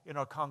people in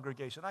our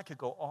congregation. I could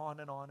go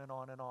on and on and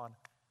on and on.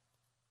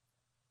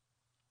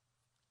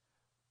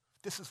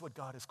 This is what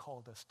God has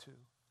called us to.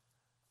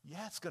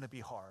 Yeah, it's going to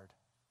be hard.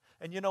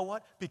 And you know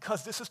what?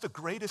 Because this is the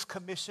greatest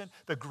commission,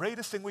 the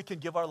greatest thing we can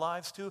give our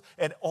lives to,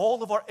 and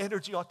all of our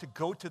energy ought to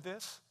go to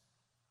this.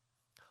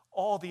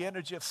 All the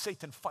energy of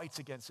Satan fights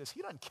against this.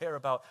 He doesn't care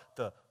about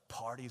the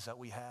parties that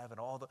we have and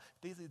all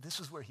this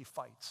is where he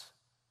fights.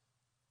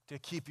 To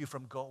keep you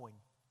from going.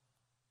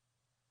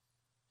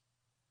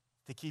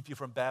 To keep you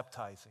from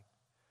baptizing.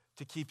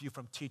 To keep you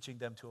from teaching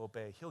them to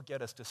obey. He'll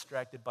get us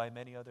distracted by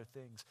many other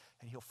things.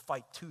 And he'll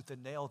fight tooth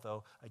and nail,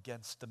 though,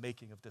 against the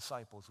making of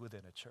disciples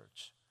within a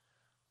church.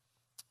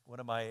 One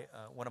of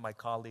my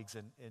colleagues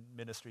in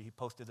ministry, he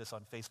posted this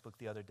on Facebook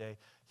the other day.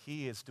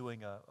 He is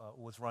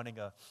was running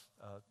a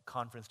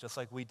conference just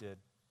like we did.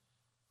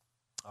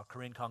 Our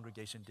Korean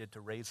congregation did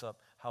to raise up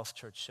house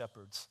church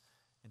shepherds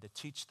and to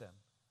teach them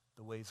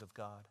the ways of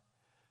God.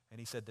 And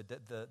he said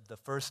that the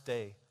first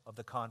day of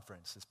the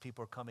conference, as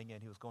people were coming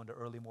in, he was going to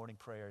early morning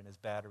prayer and his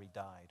battery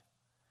died.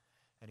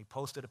 And he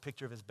posted a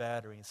picture of his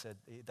battery and said,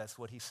 that's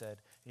what he said.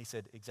 And he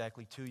said,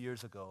 exactly 2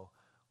 years ago,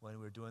 when we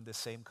were doing this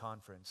same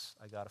conference,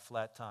 I got a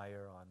flat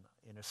tire on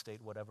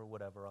interstate whatever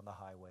on the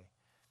highway.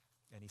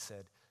 And he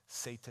said,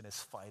 Satan is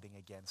fighting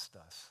against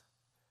us.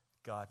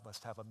 God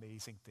must have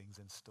amazing things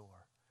in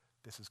store.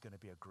 This is going to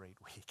be a great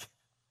week.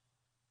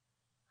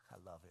 I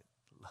love it.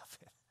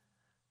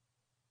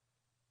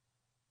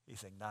 He's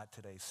saying, not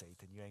today,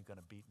 Satan. You ain't going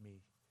to beat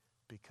me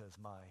because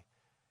my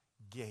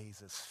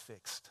gaze is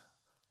fixed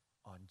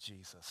on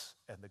Jesus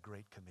and the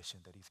great commission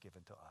that he's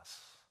given to us.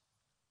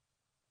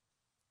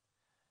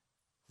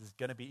 Is it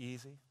going to be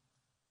easy?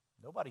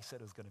 Nobody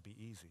said it was going to be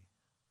easy.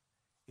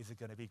 Is it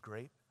going to be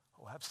great?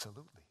 Oh,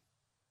 absolutely.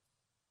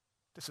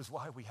 This is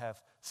why we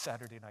have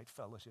Saturday night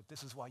fellowship.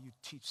 This is why you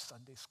teach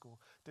Sunday school.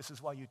 This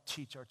is why you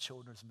teach our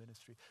children's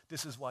ministry.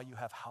 This is why you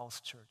have house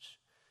church,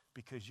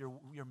 because you're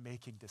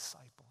making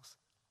disciples.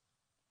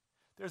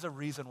 There's a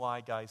reason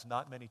why, guys,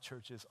 not many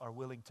churches are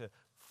willing to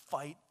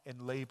fight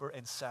and labor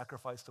and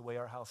sacrifice the way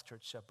our house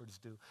church shepherds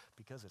do,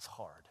 because it's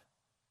hard.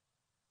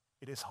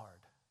 It is hard.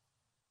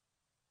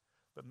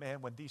 But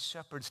man, when these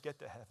shepherds get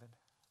to heaven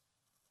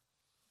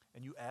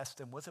and you ask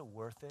them, was it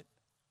worth it?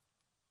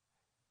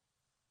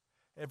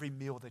 Every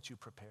meal that you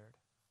prepared,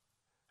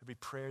 every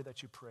prayer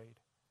that you prayed,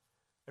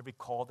 every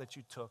call that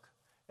you took,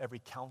 every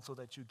counsel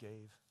that you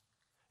gave,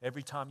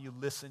 every time you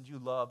listened, you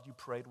loved, you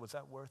prayed, was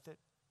that worth it?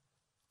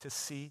 To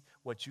see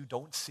what you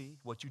don't see,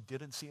 what you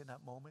didn't see in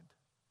that moment?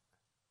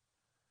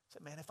 I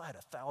said, man, if I had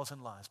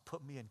 1,000 lives,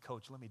 put me in,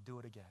 coach, let me do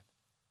it again.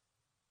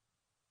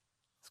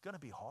 It's going to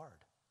be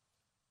hard.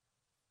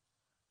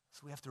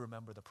 So we have to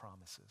remember the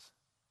promises.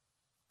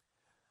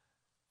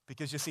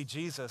 Because you see,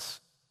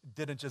 Jesus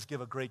didn't just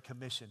give a great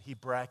commission. He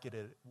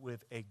bracketed it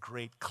with a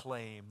great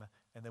claim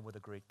and then with a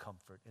great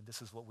comfort. And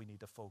this is what we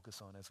need to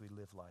focus on as we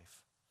live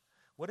life.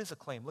 What is a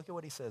claim? Look at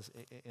what he says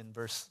in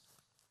verse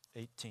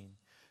 18.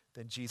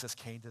 Then Jesus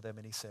came to them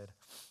and he said,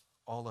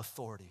 all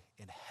authority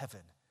in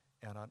heaven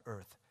and on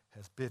earth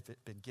has been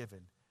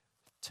given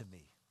to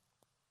me.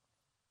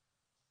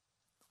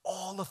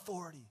 All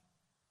authority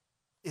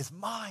is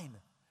mine.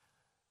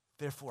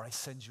 Therefore, I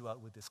send you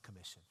out with this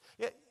commission.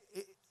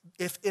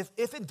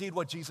 If indeed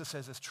what Jesus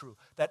says is true,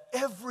 that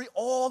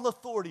all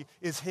authority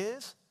is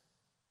his,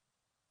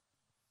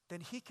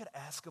 then he could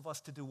ask of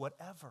us to do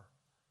whatever.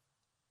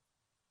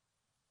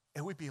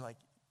 And we'd be like,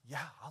 yeah,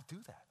 I'll do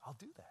that. I'll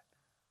do that.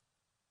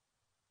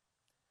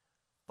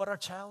 But our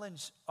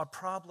challenge, our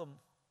problem,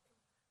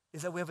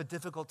 is that we have a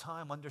difficult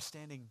time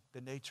understanding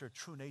the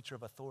true nature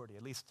of authority.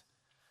 At least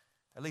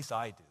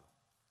I do.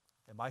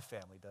 And my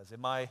family does. In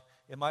my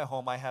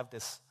home, I have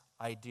this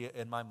idea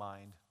in my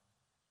mind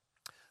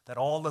that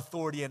all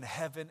authority in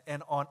heaven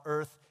and on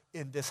earth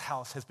in this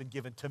house has been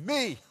given to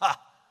me. Ha!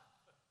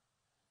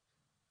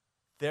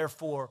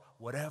 Therefore,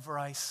 whatever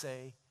I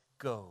say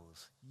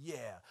goes.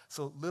 Yeah.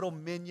 So little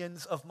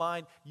minions of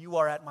mine, you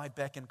are at my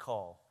beck and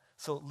call.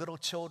 So little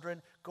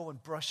children, go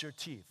and brush your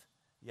teeth.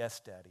 Yes,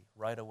 Daddy,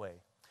 right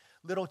away.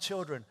 Little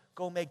children,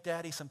 go make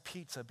Daddy some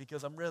pizza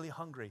because I'm really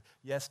hungry.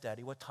 Yes,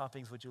 Daddy, what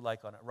toppings would you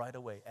like on it? Right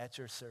away, at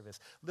your service.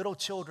 Little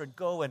children,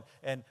 go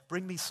and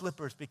bring me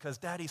slippers because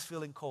Daddy's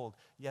feeling cold.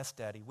 Yes,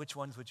 Daddy, which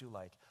ones would you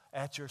like?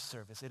 At your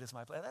service, it is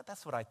my pleasure.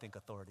 That's what I think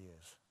authority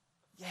is.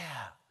 Yeah.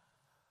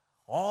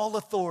 All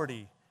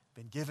authority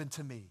been given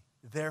to me.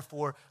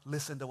 Therefore,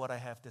 listen to what I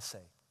have to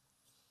say.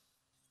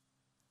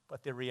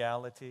 But the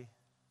reality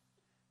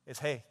is,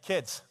 hey,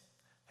 kids,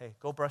 hey,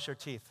 go brush your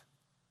teeth.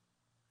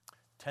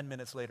 10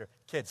 minutes later,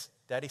 kids,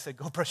 Daddy said,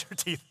 go brush your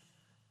teeth.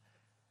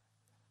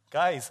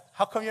 Guys,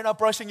 how come you're not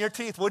brushing your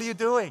teeth? What are you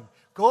doing?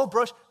 Go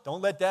brush.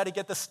 Don't let Daddy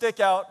get the stick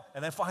out.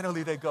 And then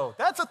finally they go.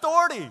 That's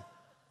authority.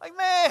 Like,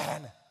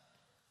 man,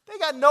 they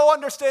got no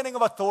understanding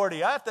of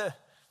authority. I have to,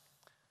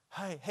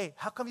 hey,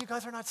 how come you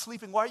guys are not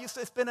sleeping? Why are you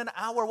still, it's been an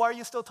hour. Why are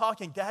you still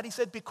talking? Daddy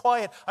said, be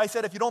quiet. I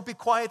said, if you don't be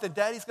quiet, then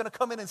Daddy's going to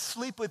come in and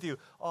sleep with you.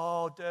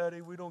 Oh,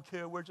 Daddy, we don't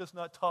care. We're just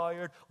not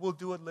tired. We'll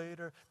do it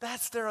later.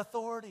 That's their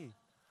authority.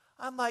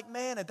 I'm like,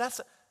 man, and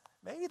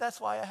maybe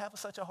that's why I have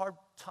such a hard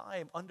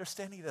time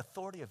understanding the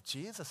authority of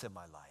Jesus in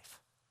my life.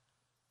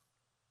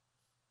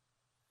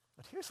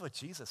 But here's what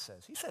Jesus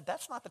says. He said,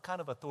 that's not the kind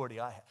of authority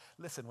I have.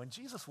 Listen, when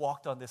Jesus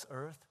walked on this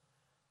earth,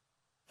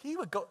 he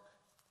would go,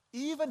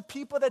 even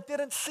people that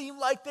didn't seem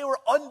like they were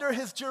under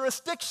his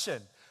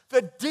jurisdiction,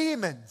 the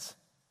demons,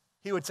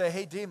 he would say,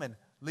 hey, demon,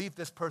 leave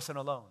this person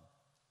alone.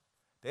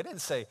 They didn't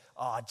say,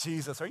 oh,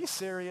 Jesus, are you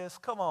serious?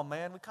 Come on,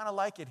 man, we kind of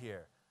like it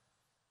here.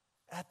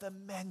 At the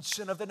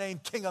mention of the name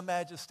King of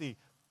Majesty,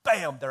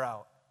 bam, they're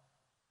out.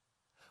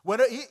 When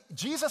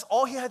Jesus,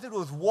 all he had to do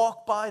was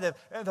walk by them,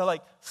 and they're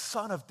like,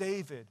 Son of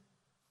David,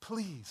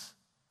 please,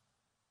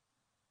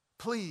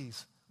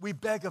 we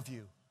beg of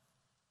you,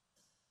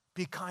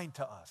 be kind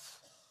to us.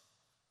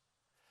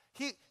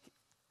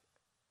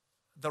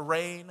 The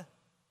rain,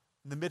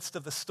 in the midst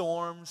of the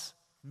storms,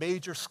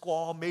 major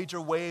squall,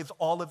 major waves,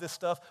 all of this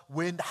stuff,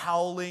 wind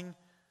howling,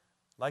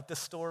 like the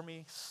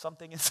stormy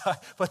something inside,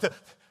 but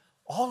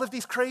all of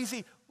these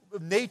crazy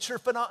nature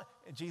phenomena.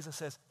 And Jesus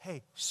says,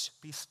 hey,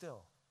 be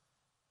still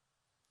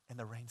and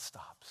the rain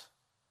stops.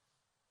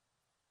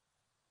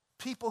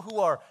 People who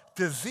are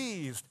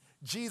diseased,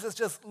 Jesus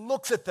just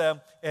looks at them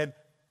and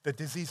the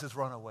diseases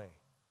run away.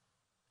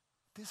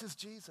 This is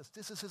Jesus.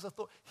 This is his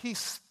authority. He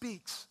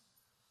speaks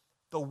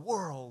the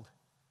world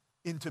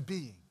into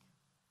being.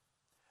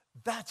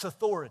 That's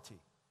authority.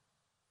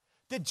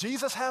 Did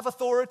Jesus have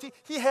authority?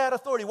 He had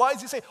authority. Why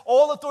does he say,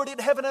 all authority in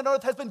heaven and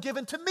earth has been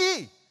given to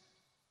me?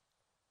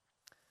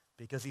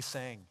 Because he's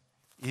saying,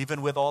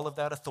 even with all of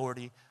that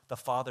authority, the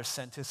Father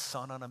sent his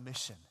Son on a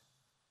mission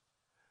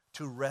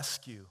to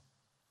rescue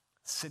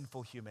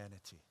sinful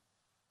humanity.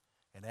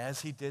 And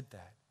as he did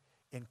that,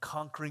 in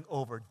conquering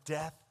over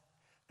death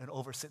and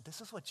over sin,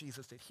 this is what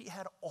Jesus did. He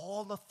had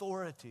all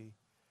authority,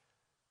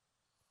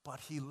 but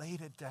he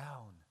laid it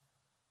down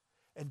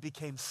and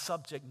became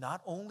subject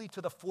not only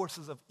to the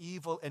forces of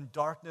evil and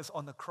darkness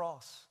on the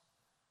cross,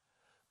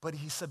 but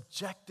he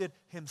subjected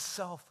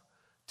himself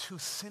to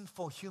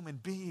sinful human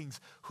beings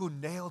who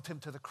nailed him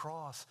to the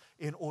cross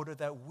in order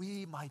that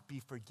we might be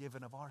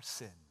forgiven of our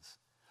sins,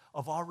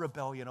 of our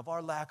rebellion, of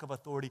our lack of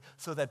authority,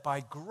 so that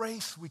by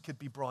grace we could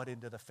be brought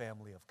into the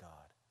family of God.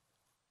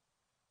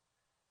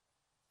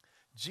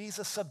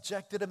 Jesus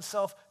subjected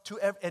himself to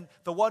and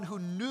the one who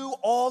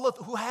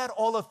who had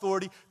all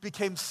authority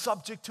became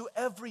subject to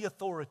every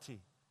authority.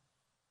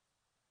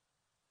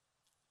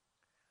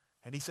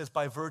 And he says,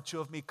 by virtue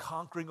of me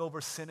conquering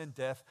over sin and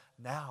death,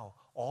 now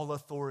all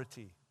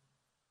authority,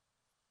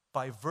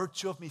 by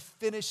virtue of me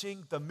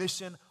finishing the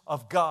mission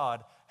of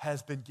God,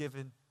 has been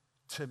given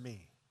to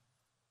me.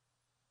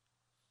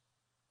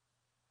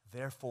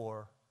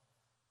 Therefore,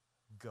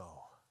 go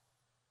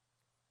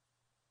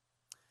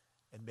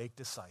and make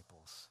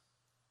disciples,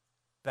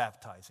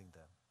 baptizing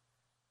them,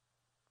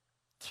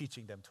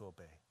 teaching them to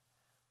obey.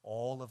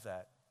 All of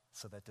that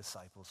so that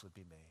disciples would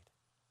be made.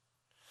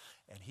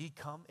 And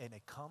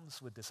it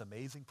comes with this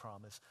amazing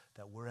promise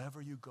that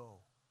wherever you go,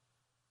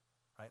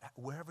 right?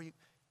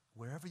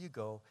 Wherever you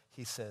go,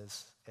 he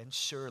says, and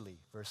surely,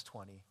 verse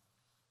 20,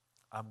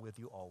 I'm with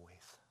you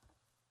always.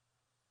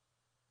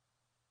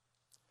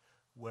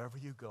 Wherever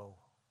you go,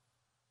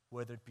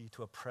 whether it be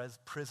to a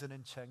prison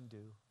in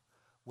Chengdu,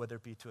 whether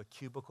it be to a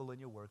cubicle in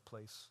your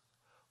workplace,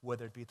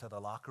 whether it be to the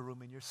locker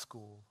room in your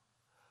school,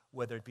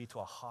 whether it be to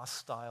a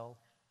hostile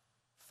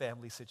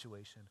family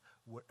situation,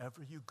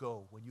 wherever you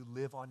go, when you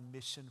live on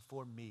mission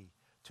for me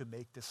to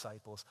make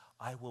disciples,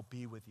 I will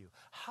be with you.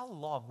 How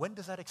long? When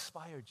does that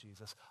expire,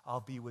 Jesus?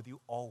 I'll be with you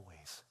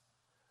always,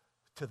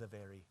 to the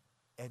very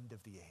end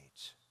of the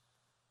age.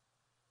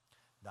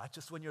 Not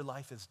just when your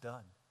life is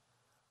done,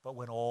 but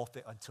when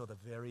until the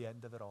very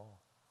end of it all,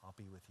 I'll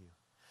be with you.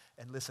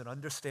 And listen,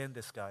 understand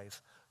this,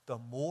 guys. The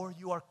more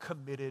you are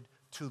committed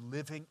to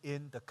living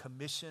in the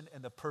commission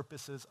and the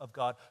purposes of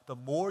God, the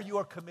more you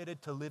are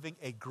committed to living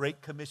a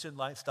Great Commission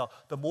lifestyle,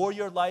 the more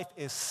your life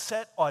is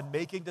set on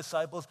making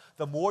disciples,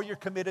 the more you're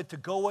committed to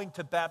going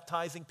to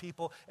baptizing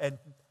people and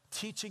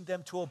teaching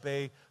them to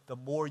obey, the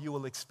more you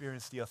will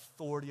experience the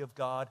authority of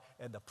God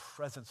and the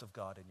presence of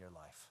God in your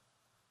life.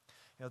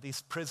 You know,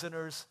 these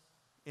prisoners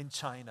in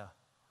China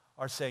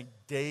are saying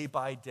day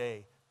by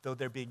day, though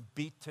they're being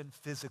beaten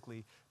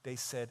physically, they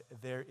said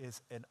there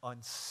is an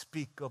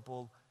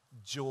unspeakable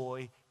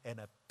joy and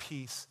a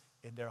peace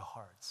in their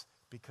hearts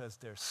because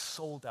they're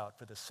sold out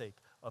for the sake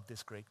of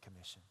this Great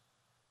Commission.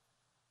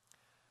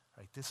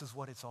 Right? This is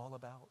what it's all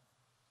about.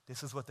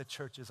 This is what the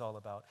church is all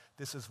about.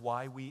 This is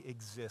why we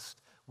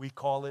exist. We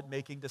call it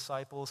making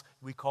disciples.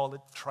 We call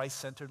it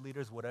Christ-centered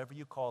leaders, whatever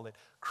you call it.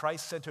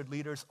 Christ-centered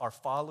leaders are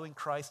following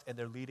Christ and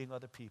they're leading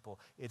other people.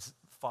 It's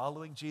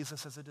following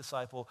Jesus as a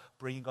disciple,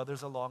 bringing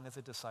others along as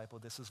a disciple.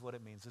 This is what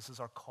it means. This is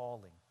our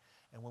calling.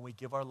 And when we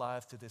give our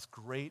lives to this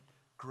greatest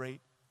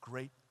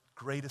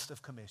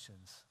of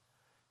commissions,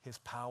 his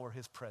power,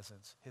 his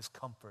presence, his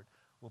comfort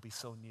will be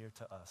so near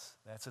to us.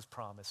 That's his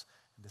promise,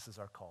 and this is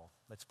our call.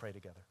 Let's pray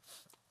together.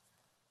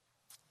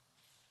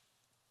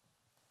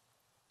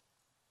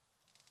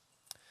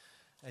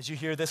 As you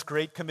hear this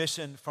great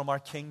commission from our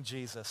King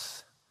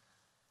Jesus,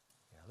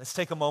 let's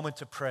take a moment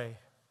to pray.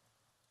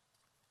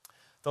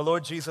 The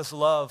Lord Jesus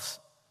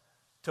loves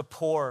to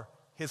pour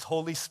his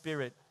Holy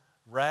Spirit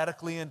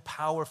radically and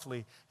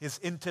powerfully, his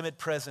intimate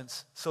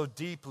presence so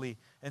deeply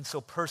and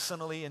so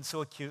personally and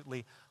so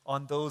acutely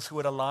on those who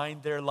would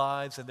align their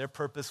lives and their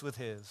purpose with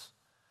his.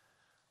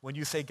 When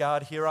you say,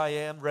 God, here I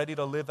am, ready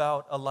to live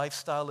out a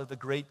lifestyle of the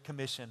Great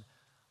Commission.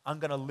 I'm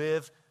going to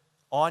live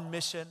on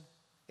mission,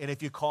 and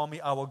if you call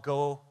me, I will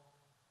go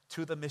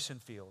to the mission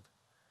field.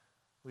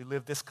 We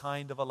live this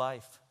kind of a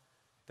life,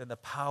 then the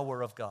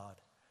power of God,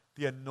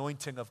 the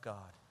anointing of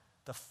God,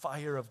 the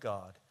fire of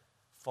God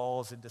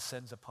falls and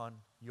descends upon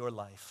your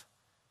life.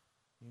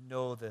 You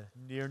know the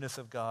nearness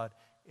of God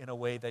in a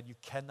way that you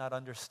cannot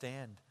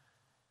understand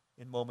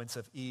in moments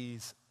of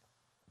ease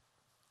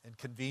and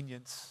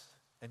convenience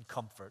and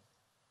comfort.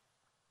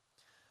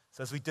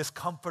 So as we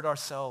discomfort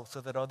ourselves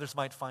so that others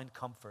might find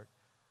comfort,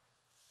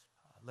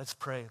 let's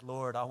pray,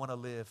 Lord, I want to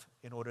live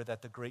in order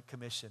that the Great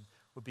Commission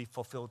would be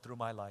fulfilled through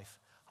my life.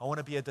 I want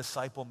to be a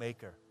disciple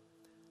maker.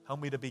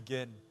 Help me to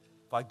begin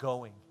by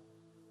going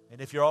And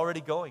if you're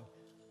already going,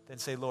 then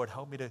say, Lord,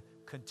 help me to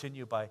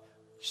continue by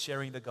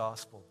sharing the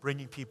gospel,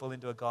 bringing people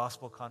into a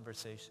gospel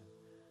conversation.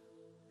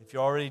 If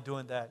you're already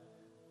doing that,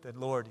 then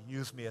Lord,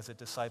 use me as a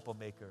disciple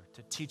maker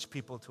to teach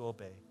people to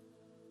obey.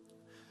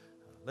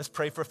 Let's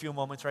pray for a few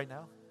moments right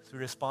now as we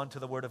respond to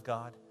the word of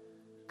God,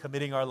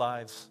 committing our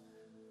lives.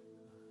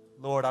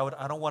 Lord,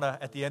 I don't want to,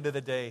 at the end of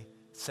the day,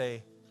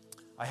 say,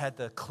 I had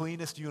the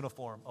cleanest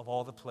uniform of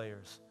all the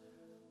players.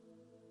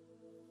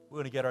 We're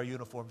going to get our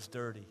uniforms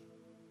dirty,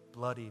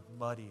 bloodied,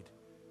 muddied,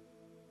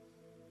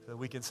 so that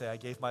we can say, I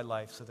gave my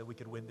life so that we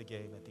could win the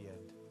game at the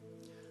end.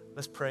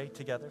 Let's pray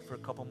together for a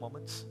couple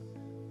moments.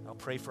 I'll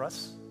pray for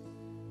us.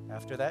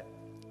 After that,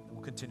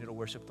 we'll continue to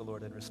worship the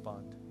Lord and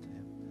respond to him.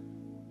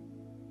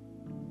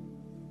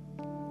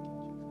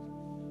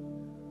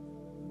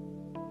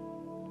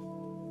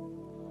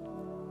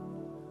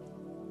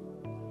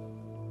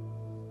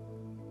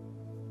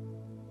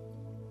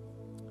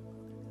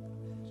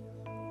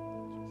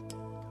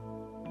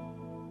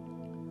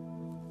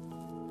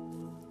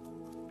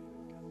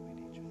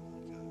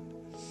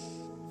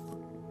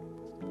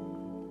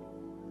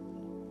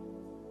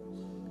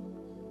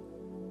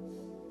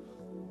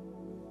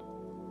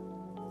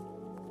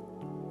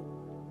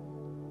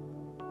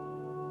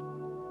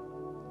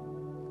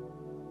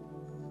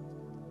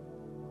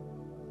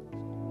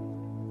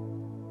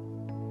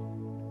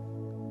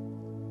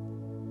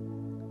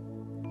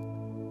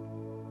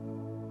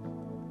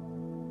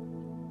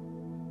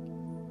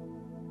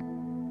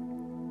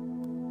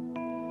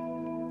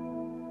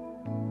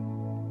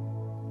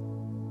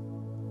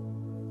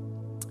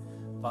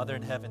 Father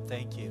in heaven,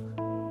 thank you.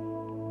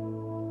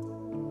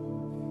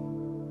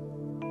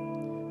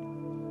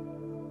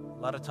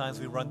 A lot of times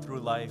we run through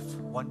life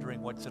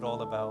wondering what's it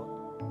all about,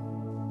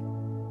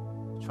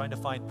 trying to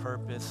find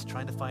purpose,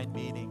 trying to find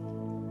meaning,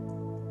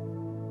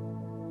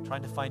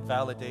 trying to find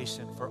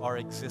validation for our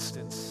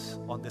existence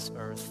on this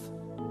earth.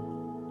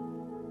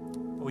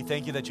 But we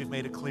thank you that you've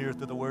made it clear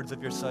through the words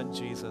of your Son,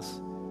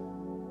 Jesus.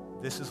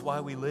 This is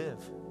why we live.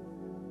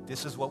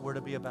 This is what we're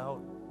to be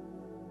about.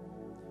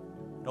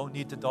 Don't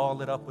need to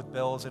doll it up with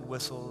bells and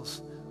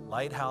whistles.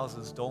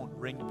 Lighthouses don't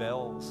ring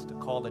bells to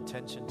call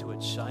attention to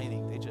its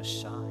shining. They just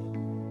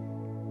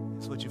shine.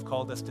 It's what you've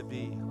called us to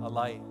be, a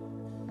light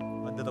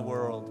under the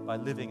world by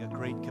living a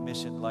Great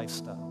Commission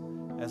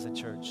lifestyle as a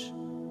church.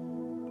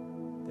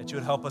 That you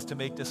would help us to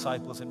make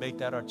disciples and make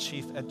that our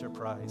chief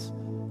enterprise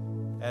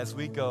as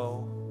we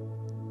go,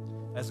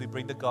 as we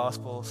bring the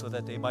gospel so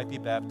that they might be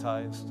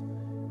baptized,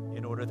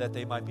 in order that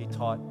they might be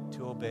taught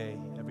to obey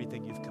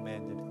everything you've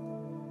commanded.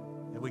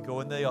 We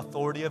go in the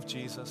authority of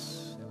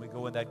Jesus, and we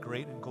go in that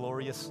great and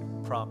glorious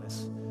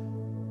promise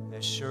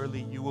that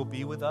surely you will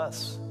be with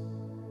us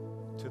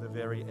to the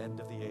very end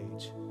of the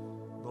age.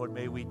 Lord,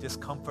 may we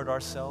discomfort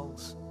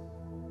ourselves,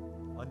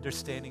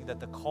 understanding that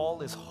the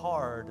call is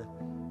hard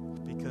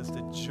because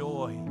the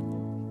joy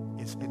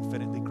is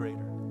infinitely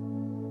greater.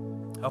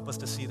 Help us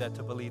to see that,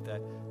 to believe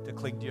that, to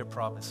cling to your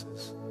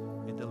promises,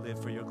 and to live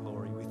for your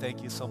glory. We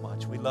thank you so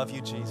much. We love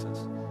you, Jesus,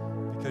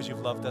 because you've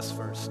loved us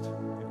first.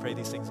 We pray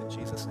these things in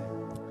Jesus' name.